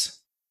backups.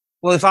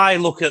 Well, if I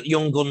look at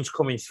young guns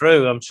coming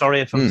through, I'm sorry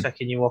if I'm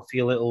taking you off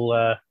your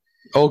little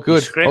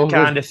script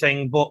kind of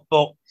thing, but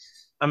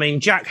I mean,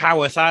 Jack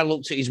Howarth, I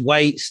looked at his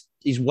weight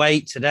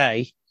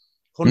today,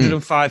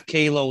 105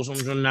 kilos,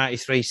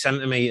 193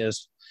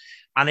 centimetres.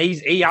 And he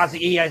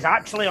is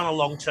actually on a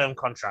long-term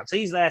contract.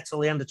 He's there till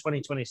the end of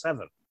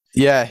 2027.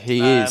 Yeah,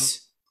 he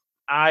is.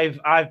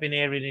 I've been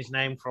hearing his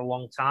name for a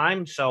long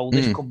time, so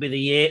this could be the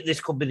year. This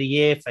could be the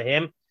year for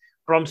him.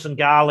 Bronson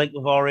Garlick,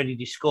 we've already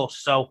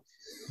discussed. So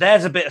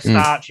there's a bit of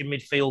starch in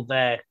midfield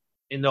there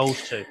in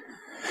those two.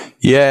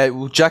 Yeah,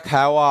 well, Jack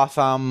Howarth,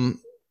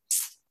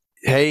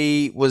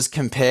 he was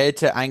compared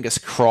to Angus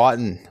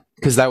Crichton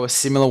because they were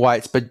similar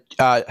weights, but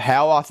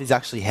Howarth is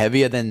actually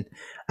heavier than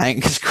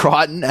Angus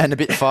Crichton and a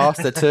bit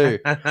faster too.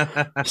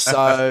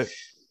 So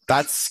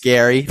that's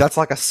scary. That's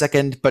like a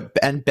second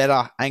and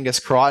better Angus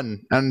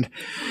Crichton. And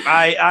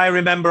I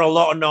remember a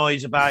lot of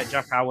noise about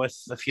Jack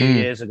Howarth a few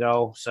years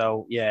ago.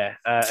 So yeah,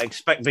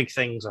 expect big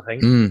things, I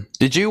think.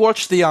 Did you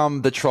watch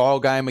the trial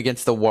game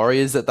against the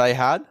Warriors that they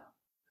had?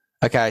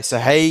 Okay, so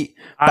he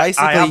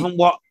basically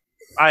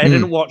I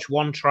didn't watch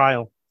one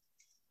trial.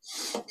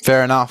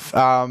 Fair enough.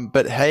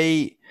 But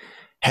he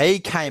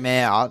came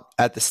out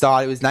at the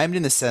start. He was named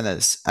in the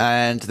centres,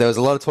 and there was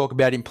a lot of talk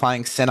about him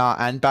playing centre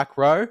and back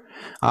row.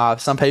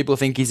 Some people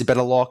think he's a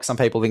better lock. Some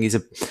people think he's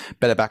a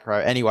better back row.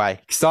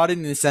 Anyway, started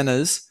in the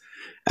centres,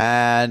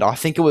 And I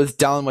think it was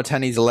Dylan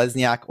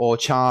Watene-Zelezniak or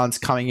Chance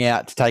coming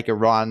out to take a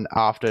run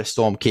after a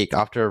Storm kick,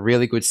 after a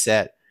really good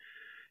set.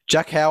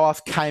 Jack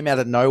Howarth came out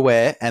of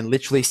nowhere and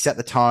literally set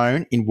the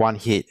tone in one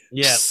hit.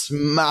 Yeah.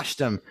 Smashed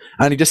them.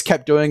 And he just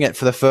kept doing it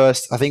for the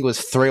first, I think it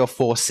was 3 or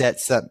 4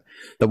 sets that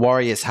the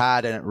Warriors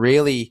had. And it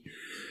really,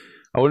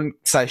 I wouldn't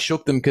say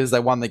shook them because they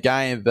won the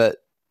game, but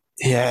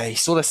yeah, he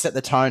sort of set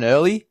the tone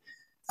early.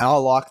 And I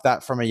like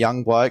that from a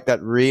young bloke.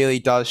 That really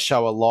does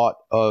show a lot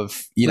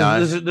of,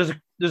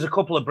 There's a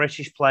couple of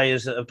British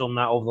players that have done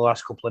that over the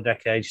last couple of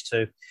decades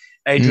too.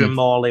 Adrian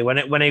Morley,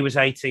 when he was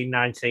 18,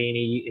 19,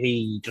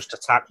 he just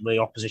attacked the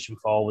opposition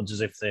forwards as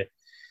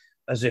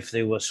if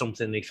they were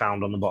something he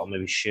found on the bottom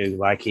of his shoe.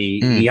 Like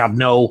he had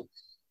no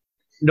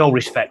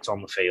respect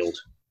on the field.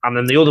 And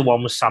then the other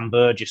one was Sam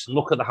Burgess. And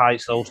look at the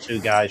heights those two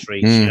guys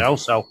reach,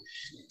 So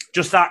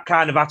just that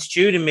kind of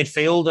attitude in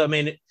midfield. I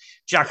mean,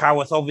 Jack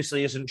Howarth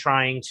obviously isn't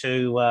trying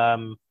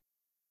to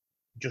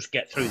just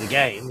get through the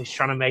game. He's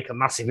trying to make a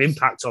massive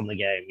impact on the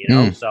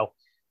game, So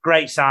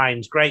great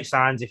signs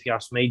if you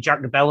ask me.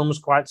 Jack de Belin was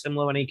quite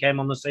similar when he came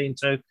on the scene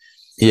too.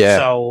 Yeah.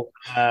 So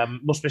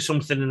must be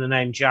something in the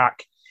name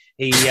Jack.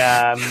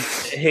 I've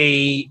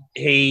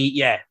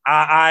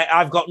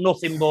got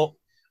nothing but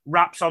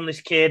raps on this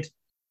kid.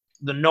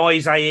 The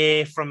noise I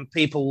hear from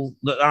people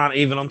that aren't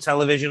even on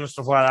television and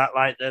stuff like that,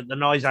 like the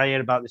noise I hear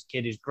about this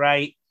kid is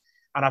great.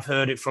 And I've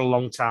heard it for a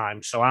long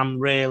time. So I'm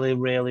really,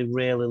 really,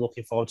 really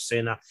looking forward to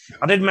seeing that.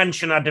 I did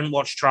mention I didn't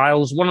watch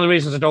trials. One of the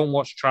reasons I don't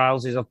watch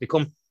trials is I've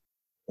become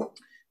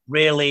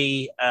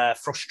really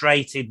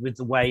frustrated with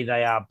the way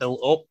they are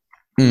built up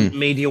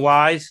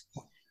media-wise.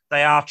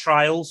 They are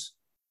trials.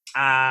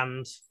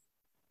 And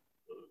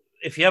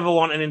if you ever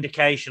want an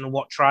indication of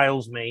what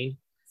trials mean,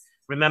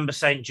 remember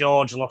St.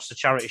 George lost the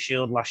Charity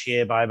Shield last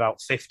year by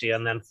about 50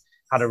 and then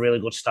had a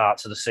really good start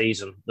to the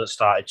season that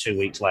started 2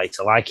 weeks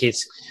later.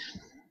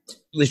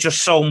 There's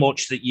just so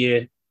much that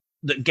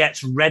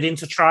gets read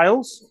into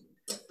trials.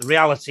 The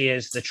reality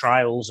is the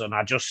trials, and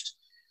I've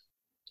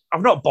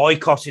not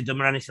boycotted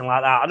them or anything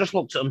like that. I just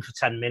looked at them for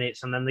 10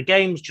 minutes, and then the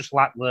games just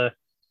lack the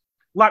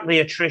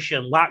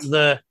attrition, lack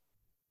the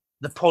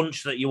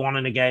punch that you want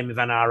in a game of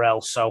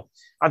NRL. So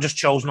I just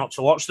chose not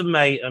to watch them,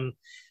 mate. And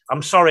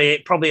I'm sorry,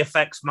 it probably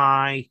affects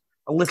my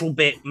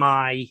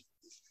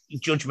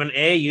judgment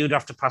here. You'd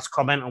have to pass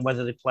comment on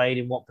whether they played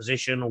in what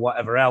position or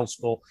whatever else.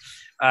 But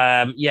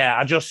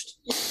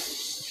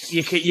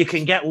you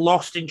can get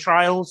lost in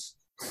trials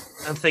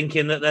and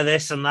thinking that they're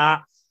this and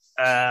that.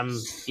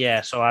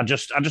 So I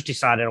just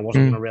decided I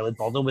wasn't going to really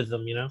bother with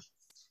them,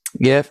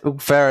 Yeah,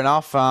 fair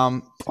enough.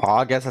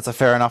 I guess that's a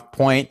fair enough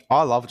point.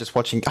 I love just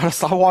watching. I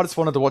just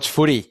wanted to watch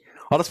footy.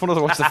 I just wanted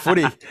to watch the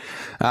footy.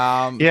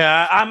 I'm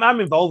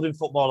involved in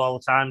football all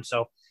the time,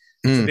 so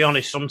to be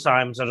honest,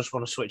 sometimes I just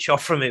want to switch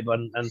off from it.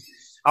 And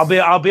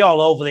I'll be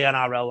all over the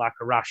NRL like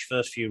a rash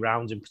first few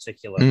rounds in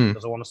particular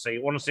because I want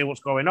to see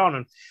what's going on.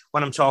 And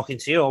when I'm talking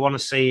to you, I want to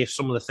see if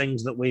some of the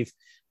things that we've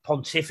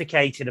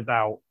pontificated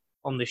about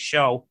on this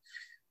show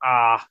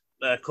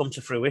come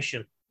to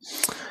fruition.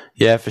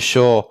 Yeah, for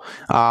sure.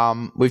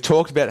 We've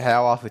talked about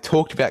Howarth. We've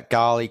talked about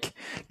Garlic.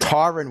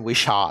 Tyron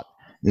Wishart.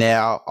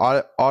 Now,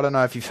 I don't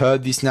know if you've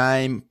heard this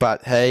name,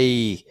 but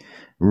he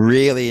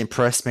really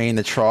impressed me in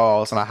the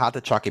trials, and I had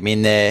to chuck him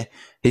in there.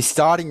 He's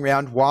starting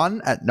round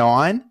 1 at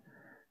 9.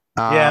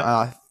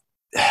 The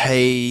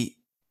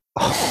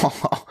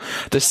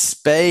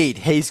speed.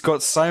 He's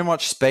got so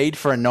much speed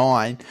for a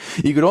 9.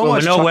 You could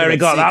almost. We know where he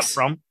got that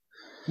from.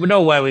 We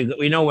know where he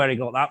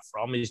got that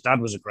from. His dad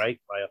was a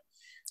great player.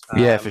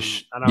 Yeah, for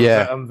sure. And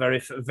I'm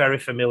very, very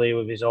familiar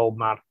with his old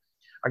man.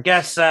 I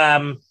guess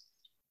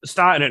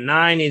starting at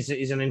 9 is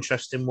an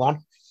interesting one.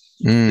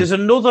 There's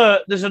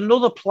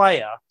another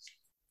player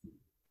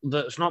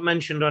that's not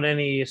mentioned on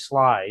any of your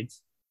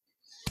slides.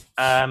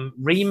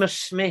 Remus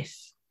Smith.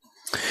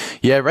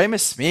 Yeah,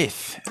 Remus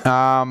Smith.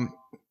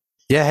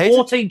 He's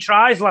 14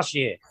 tries last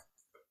year.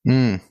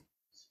 I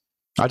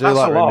do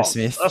like Remus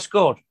Smith. That's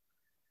good.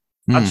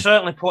 I'd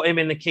certainly put him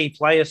in the key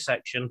players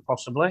section,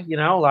 possibly.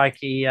 Like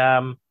he,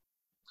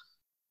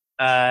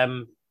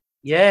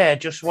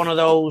 just one of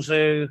those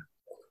who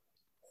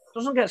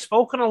doesn't get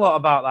spoken a lot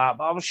about that.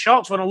 But I was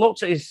shocked when I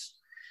looked at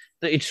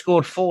that he'd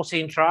scored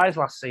 14 tries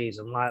last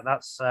season. Like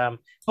that's,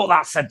 but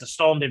that said, the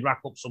Storm did rack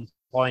up some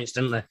points,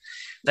 didn't they?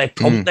 They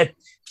pumped. They,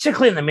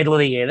 particularly in the middle of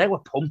the year, they were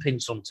pumping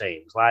some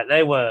teams. Like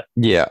they were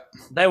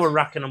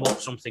racking them up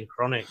something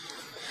chronic.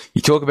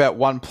 You talk about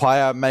one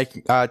player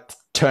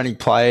turning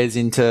players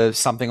into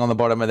something on the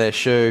bottom of their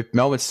shoe.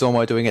 Melbourne Storm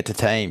were doing it to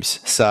teams.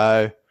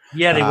 So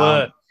yeah, they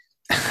were.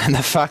 And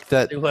the fact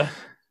that they were.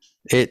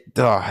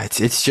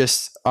 It's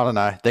just, I don't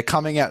know. They're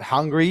coming out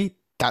hungry.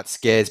 That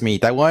scares me.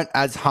 They weren't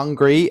as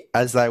hungry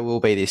as they will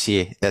be this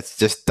year. That's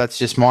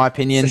just my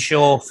opinion.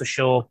 For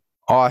sure.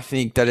 I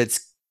think that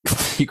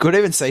you could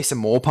even see some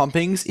more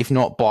pumpings, if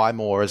not buy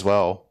more as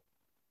well.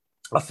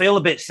 I feel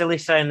a bit silly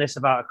saying this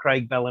about a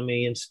Craig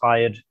Bellamy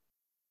inspired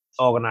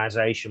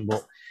organisation,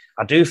 but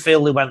I do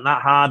feel they went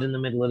that hard in the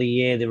middle of the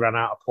year. They ran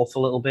out of puff a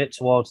little bit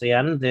towards the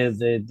end. They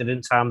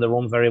didn't time the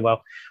run very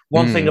well.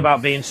 One thing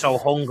about being so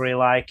hungry,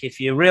 like if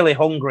you're really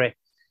hungry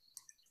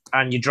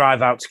and you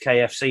drive out to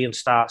KFC and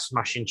start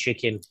smashing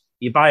chicken,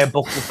 you buy a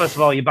bucket. Well, first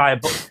of all, you buy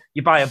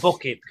a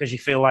bucket because you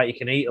feel like you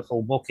can eat a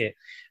full bucket,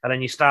 and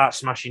then you start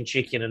smashing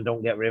chicken and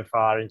don't get very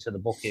far into the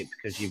bucket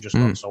because you've just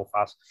gone so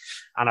fast.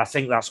 And I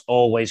think that's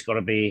always got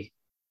to be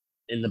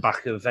in the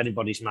back of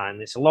anybody's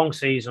mind. It's a long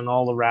season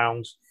all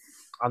around,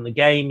 and the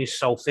game is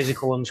so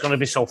physical and it's going to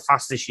be so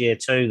fast this year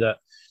too that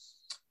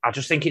I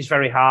just think it's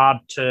very hard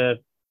to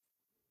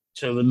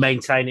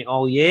maintain it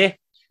all year,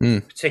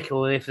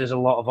 particularly if there's a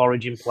lot of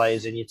Origin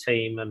players in your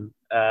team. And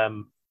I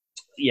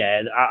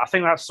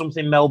think that's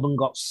something Melbourne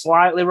got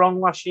slightly wrong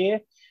last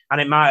year,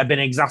 and it might have been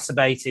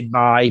exacerbated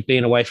by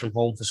being away from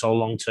home for so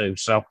long too.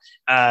 So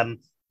they'll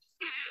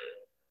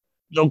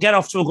get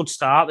off to a good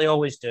start. They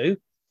always do.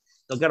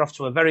 They'll get off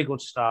to a very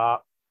good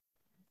start.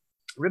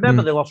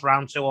 Remember, they lost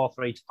round 2 or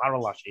 3 to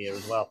Para last year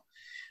as well.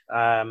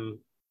 But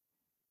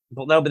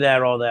they'll be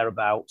there or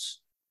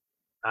thereabouts.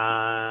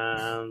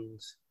 And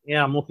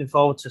yeah, I'm looking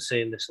forward to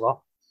seeing this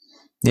lot.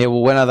 Yeah,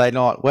 well, when are they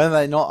not? When are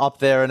they not up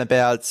there and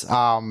about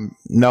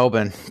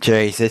Melbourne?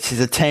 Jeez, this is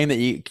a team that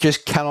you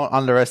just cannot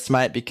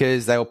underestimate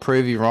because they will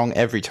prove you wrong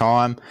every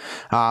time.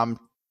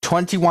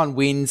 21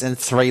 wins and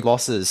 3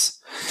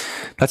 losses.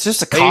 That's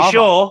just a carve. Are you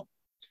sure?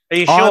 Are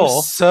you sure?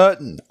 I'm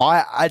certain.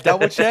 I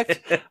double checked.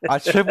 I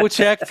triple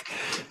checked.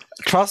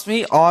 Trust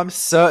me, I'm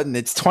certain.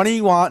 It's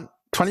 21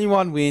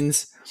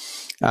 wins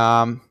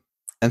and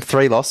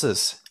 3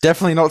 losses.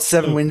 Definitely not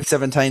 7 wins,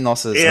 17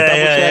 losses. I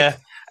double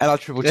checked and I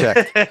triple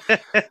checked.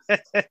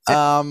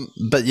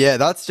 But yeah,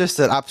 that's just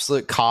an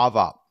absolute carve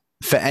up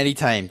for any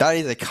team. That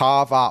is a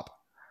carve up.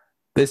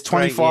 There's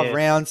 25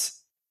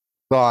 rounds,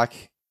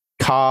 like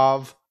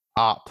carve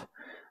up.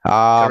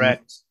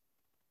 Correct.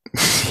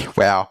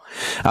 Wow.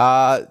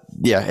 That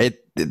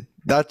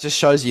just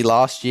shows you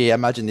last year.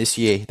 Imagine this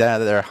year.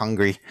 They're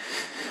hungry.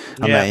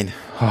 I mean,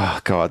 oh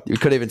God, you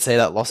could even see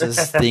that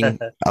losses thing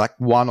like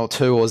 1 or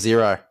 2 or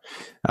 0.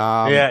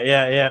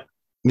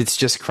 It's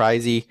just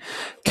crazy.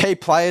 Key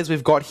players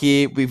we've got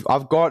here.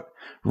 I've got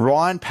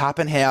Ryan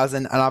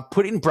Pappenhausen, and I've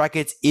put in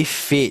brackets if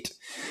fit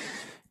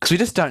because we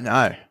just don't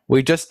know.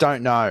 We just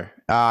don't know.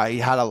 He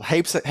had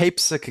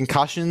heaps of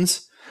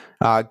concussions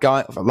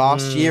going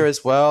last year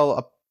as well.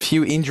 A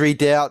few injury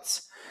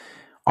doubts.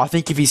 I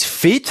think if he's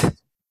fit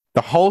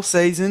the whole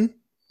season,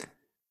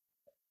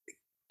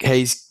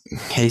 he's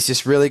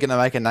just really going to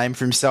make a name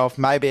for himself.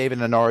 Maybe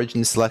even an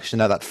Origin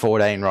selection of that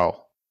 14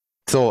 role.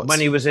 Thoughts? When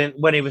he was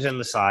in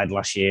the side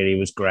last year, he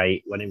was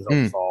great. When he was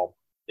on form,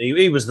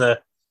 he was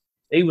the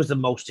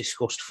most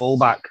discussed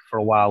fullback for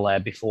a while there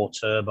before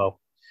Turbo.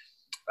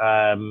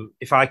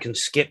 If I can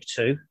skip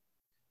to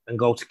and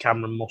go to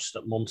Cameron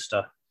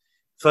Munster,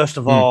 first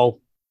of all,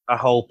 I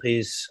hope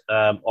his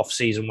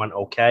off-season went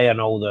okay. I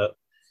know that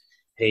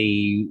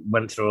he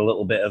went through a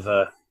little bit of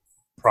a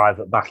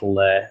private battle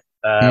there.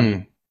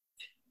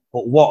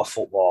 But what a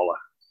footballer.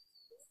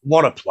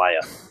 What a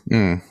player.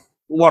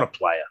 What a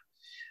player.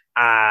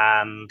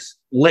 And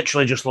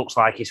literally just looks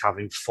like he's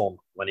having fun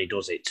when he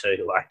does it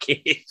too. Like,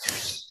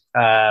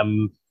 I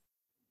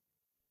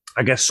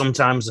guess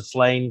sometimes the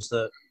flames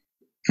that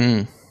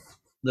burn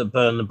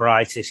the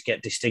brightest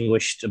get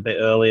distinguished a bit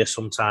earlier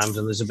sometimes,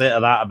 and there's a bit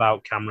of that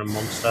about Cameron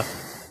Munster.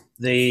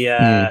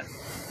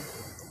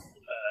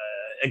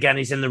 Again,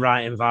 he's in the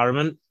right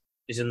environment.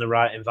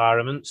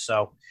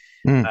 So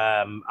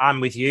I'm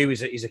with you.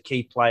 He's a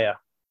key player.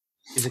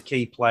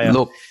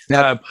 Look,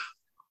 now,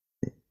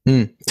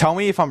 tell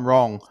me if I'm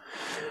wrong,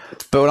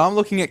 but when I'm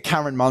looking at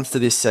Cameron Munster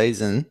this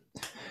season,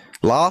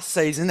 last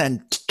season,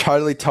 and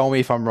totally tell me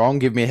if I'm wrong,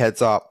 give me a heads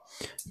up,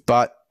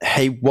 but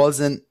he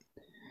wasn't.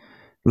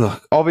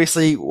 Look,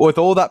 obviously, with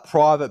all that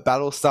private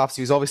battle stuff,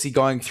 he was obviously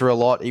going through a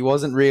lot. He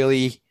wasn't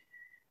really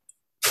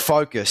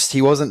focused.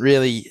 He wasn't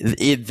really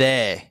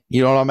there.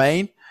 You know what I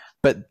mean?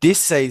 But this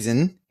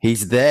season,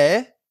 he's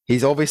there.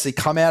 He's obviously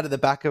come out of the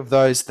back of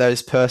those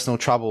personal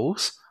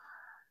troubles,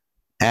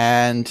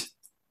 and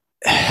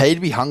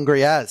he'd be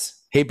hungry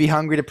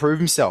to prove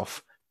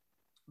himself.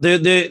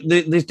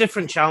 There's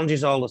different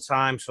challenges all the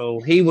time.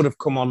 So he would have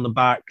come on the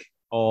back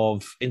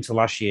of, into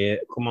last year,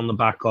 come on the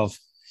back of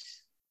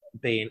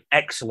being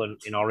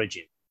excellent in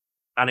Origin.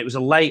 And it was a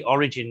late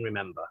Origin,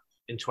 remember,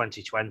 in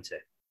 2020.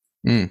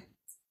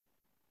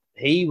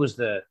 He was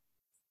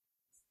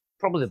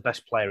probably the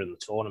best player in the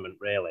tournament,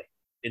 really,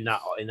 in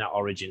that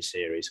Origin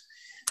series.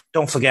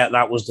 Don't forget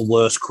that was the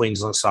worst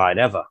Queensland side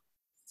ever.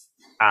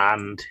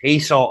 And he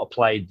sort of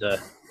played there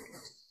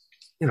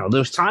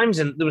was times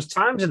in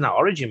that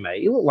Origin,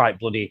 mate. He looked like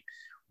bloody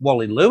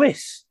Wally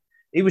Lewis.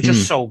 He was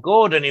just so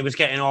good, and he was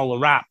getting all the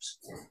raps.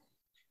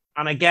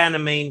 And again, I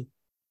mean,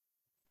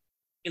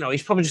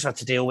 he's probably just had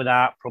to deal with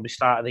that. Probably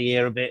started the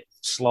year a bit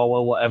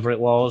slower, whatever it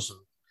was.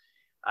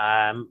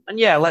 And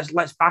yeah,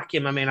 let's back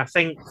him. I mean, I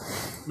think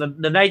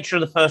the nature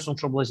of the personal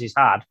troubles he's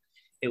had,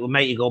 it will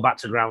make you go back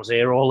to ground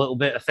zero a little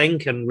bit, I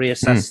think, and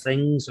reassess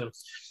things. And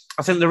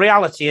I think the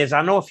reality is,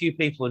 I know a few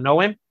people who know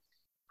him,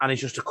 and he's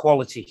just a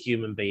quality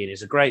human being.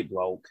 He's a great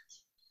bloke.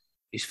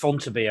 He's fun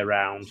to be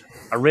around.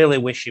 I really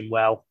wish him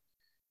well,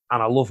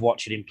 and I love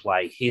watching him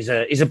play. He's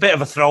a bit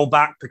of a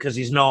throwback because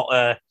he's not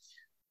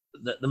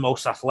the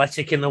most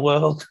athletic in the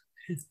world,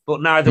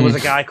 but neither was a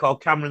guy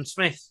called Cameron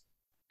Smith.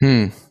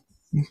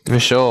 For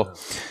sure.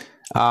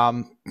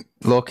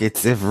 Look,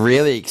 it's a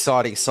really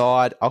exciting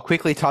side. I'll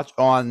quickly touch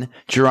on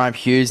Jerome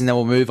Hughes and then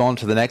we'll move on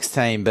to the next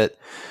team. But,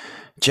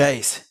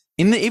 Jace,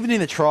 even in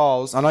the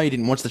trials, I know you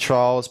didn't watch the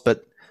trials,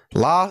 but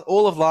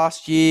all of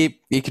last year,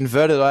 he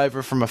converted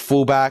over from a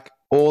fullback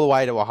all the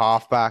way to a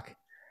halfback.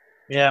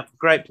 Yeah,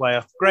 great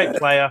player. Great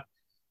player.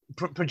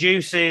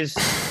 Produces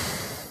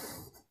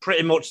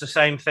pretty much the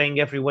same thing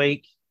every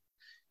week.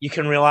 You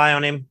can rely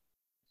on him.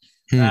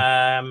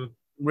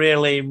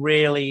 Really,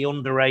 really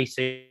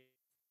underrated.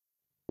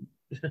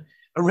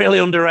 A really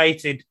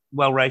underrated,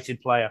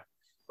 well-rated player.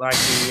 Like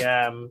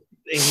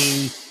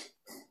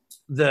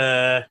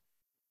the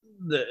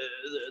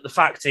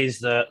fact is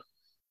that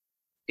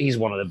he's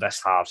one of the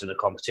best halves in the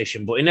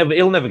competition, but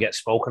he'll never get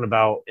spoken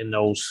about in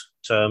those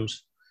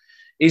terms.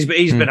 He's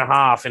been a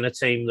half in a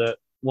team that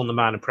won the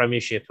minor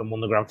premiership and won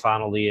the grand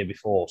final the year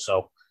before.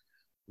 So,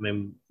 I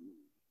mean,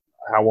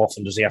 how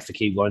often does he have to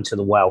keep going to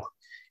the well?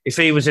 If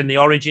he was in the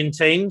Origin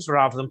teams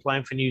rather than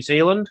playing for New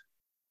Zealand,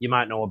 you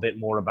might know a bit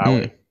more about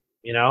him.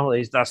 You know,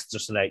 that's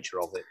just the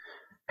nature of it.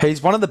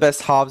 He's one of the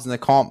best halves in the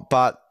comp,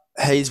 but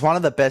he's one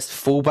of the best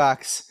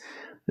fullbacks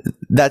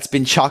that's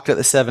been chucked at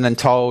the 7 and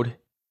told,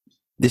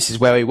 this is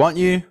where we want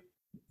you,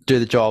 do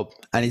the job.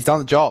 And he's done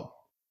the job.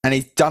 And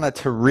he's done a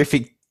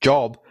terrific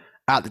job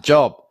at the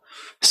job.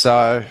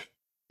 So,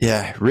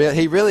 yeah,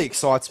 he really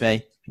excites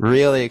me.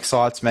 Really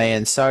excites me.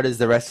 And so does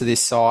the rest of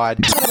this side.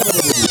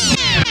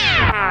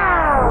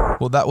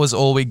 Well, that was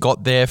all we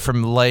got there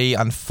from Lee.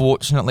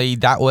 Unfortunately,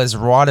 that was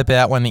right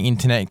about when the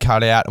internet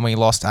cut out and we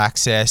lost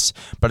access.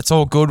 But it's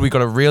all good. We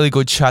got a really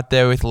good chat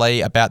there with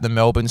Lee about the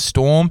Melbourne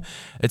Storm.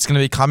 It's going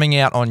to be coming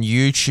out on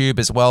YouTube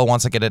as well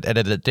once I get it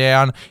edited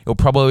down. It'll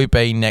probably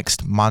be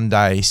next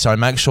Monday. So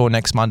make sure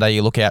next Monday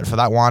you look out for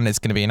that one. It's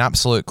going to be an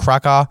absolute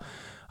cracker.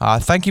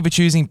 Thank you for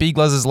choosing Big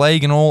Les's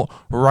League and all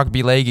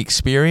rugby league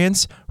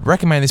experience.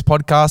 Recommend this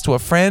podcast to a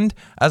friend.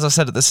 As I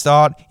said at the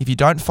start, if you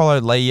don't follow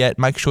Lee yet,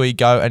 make sure you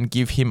go and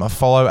give him a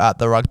follow at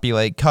the Rugby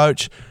League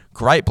Coach.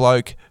 Great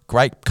bloke,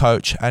 great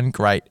coach, and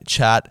great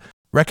chat.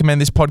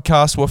 Recommend this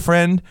podcast to a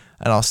friend,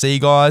 and I'll see you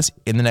guys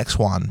in the next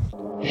one.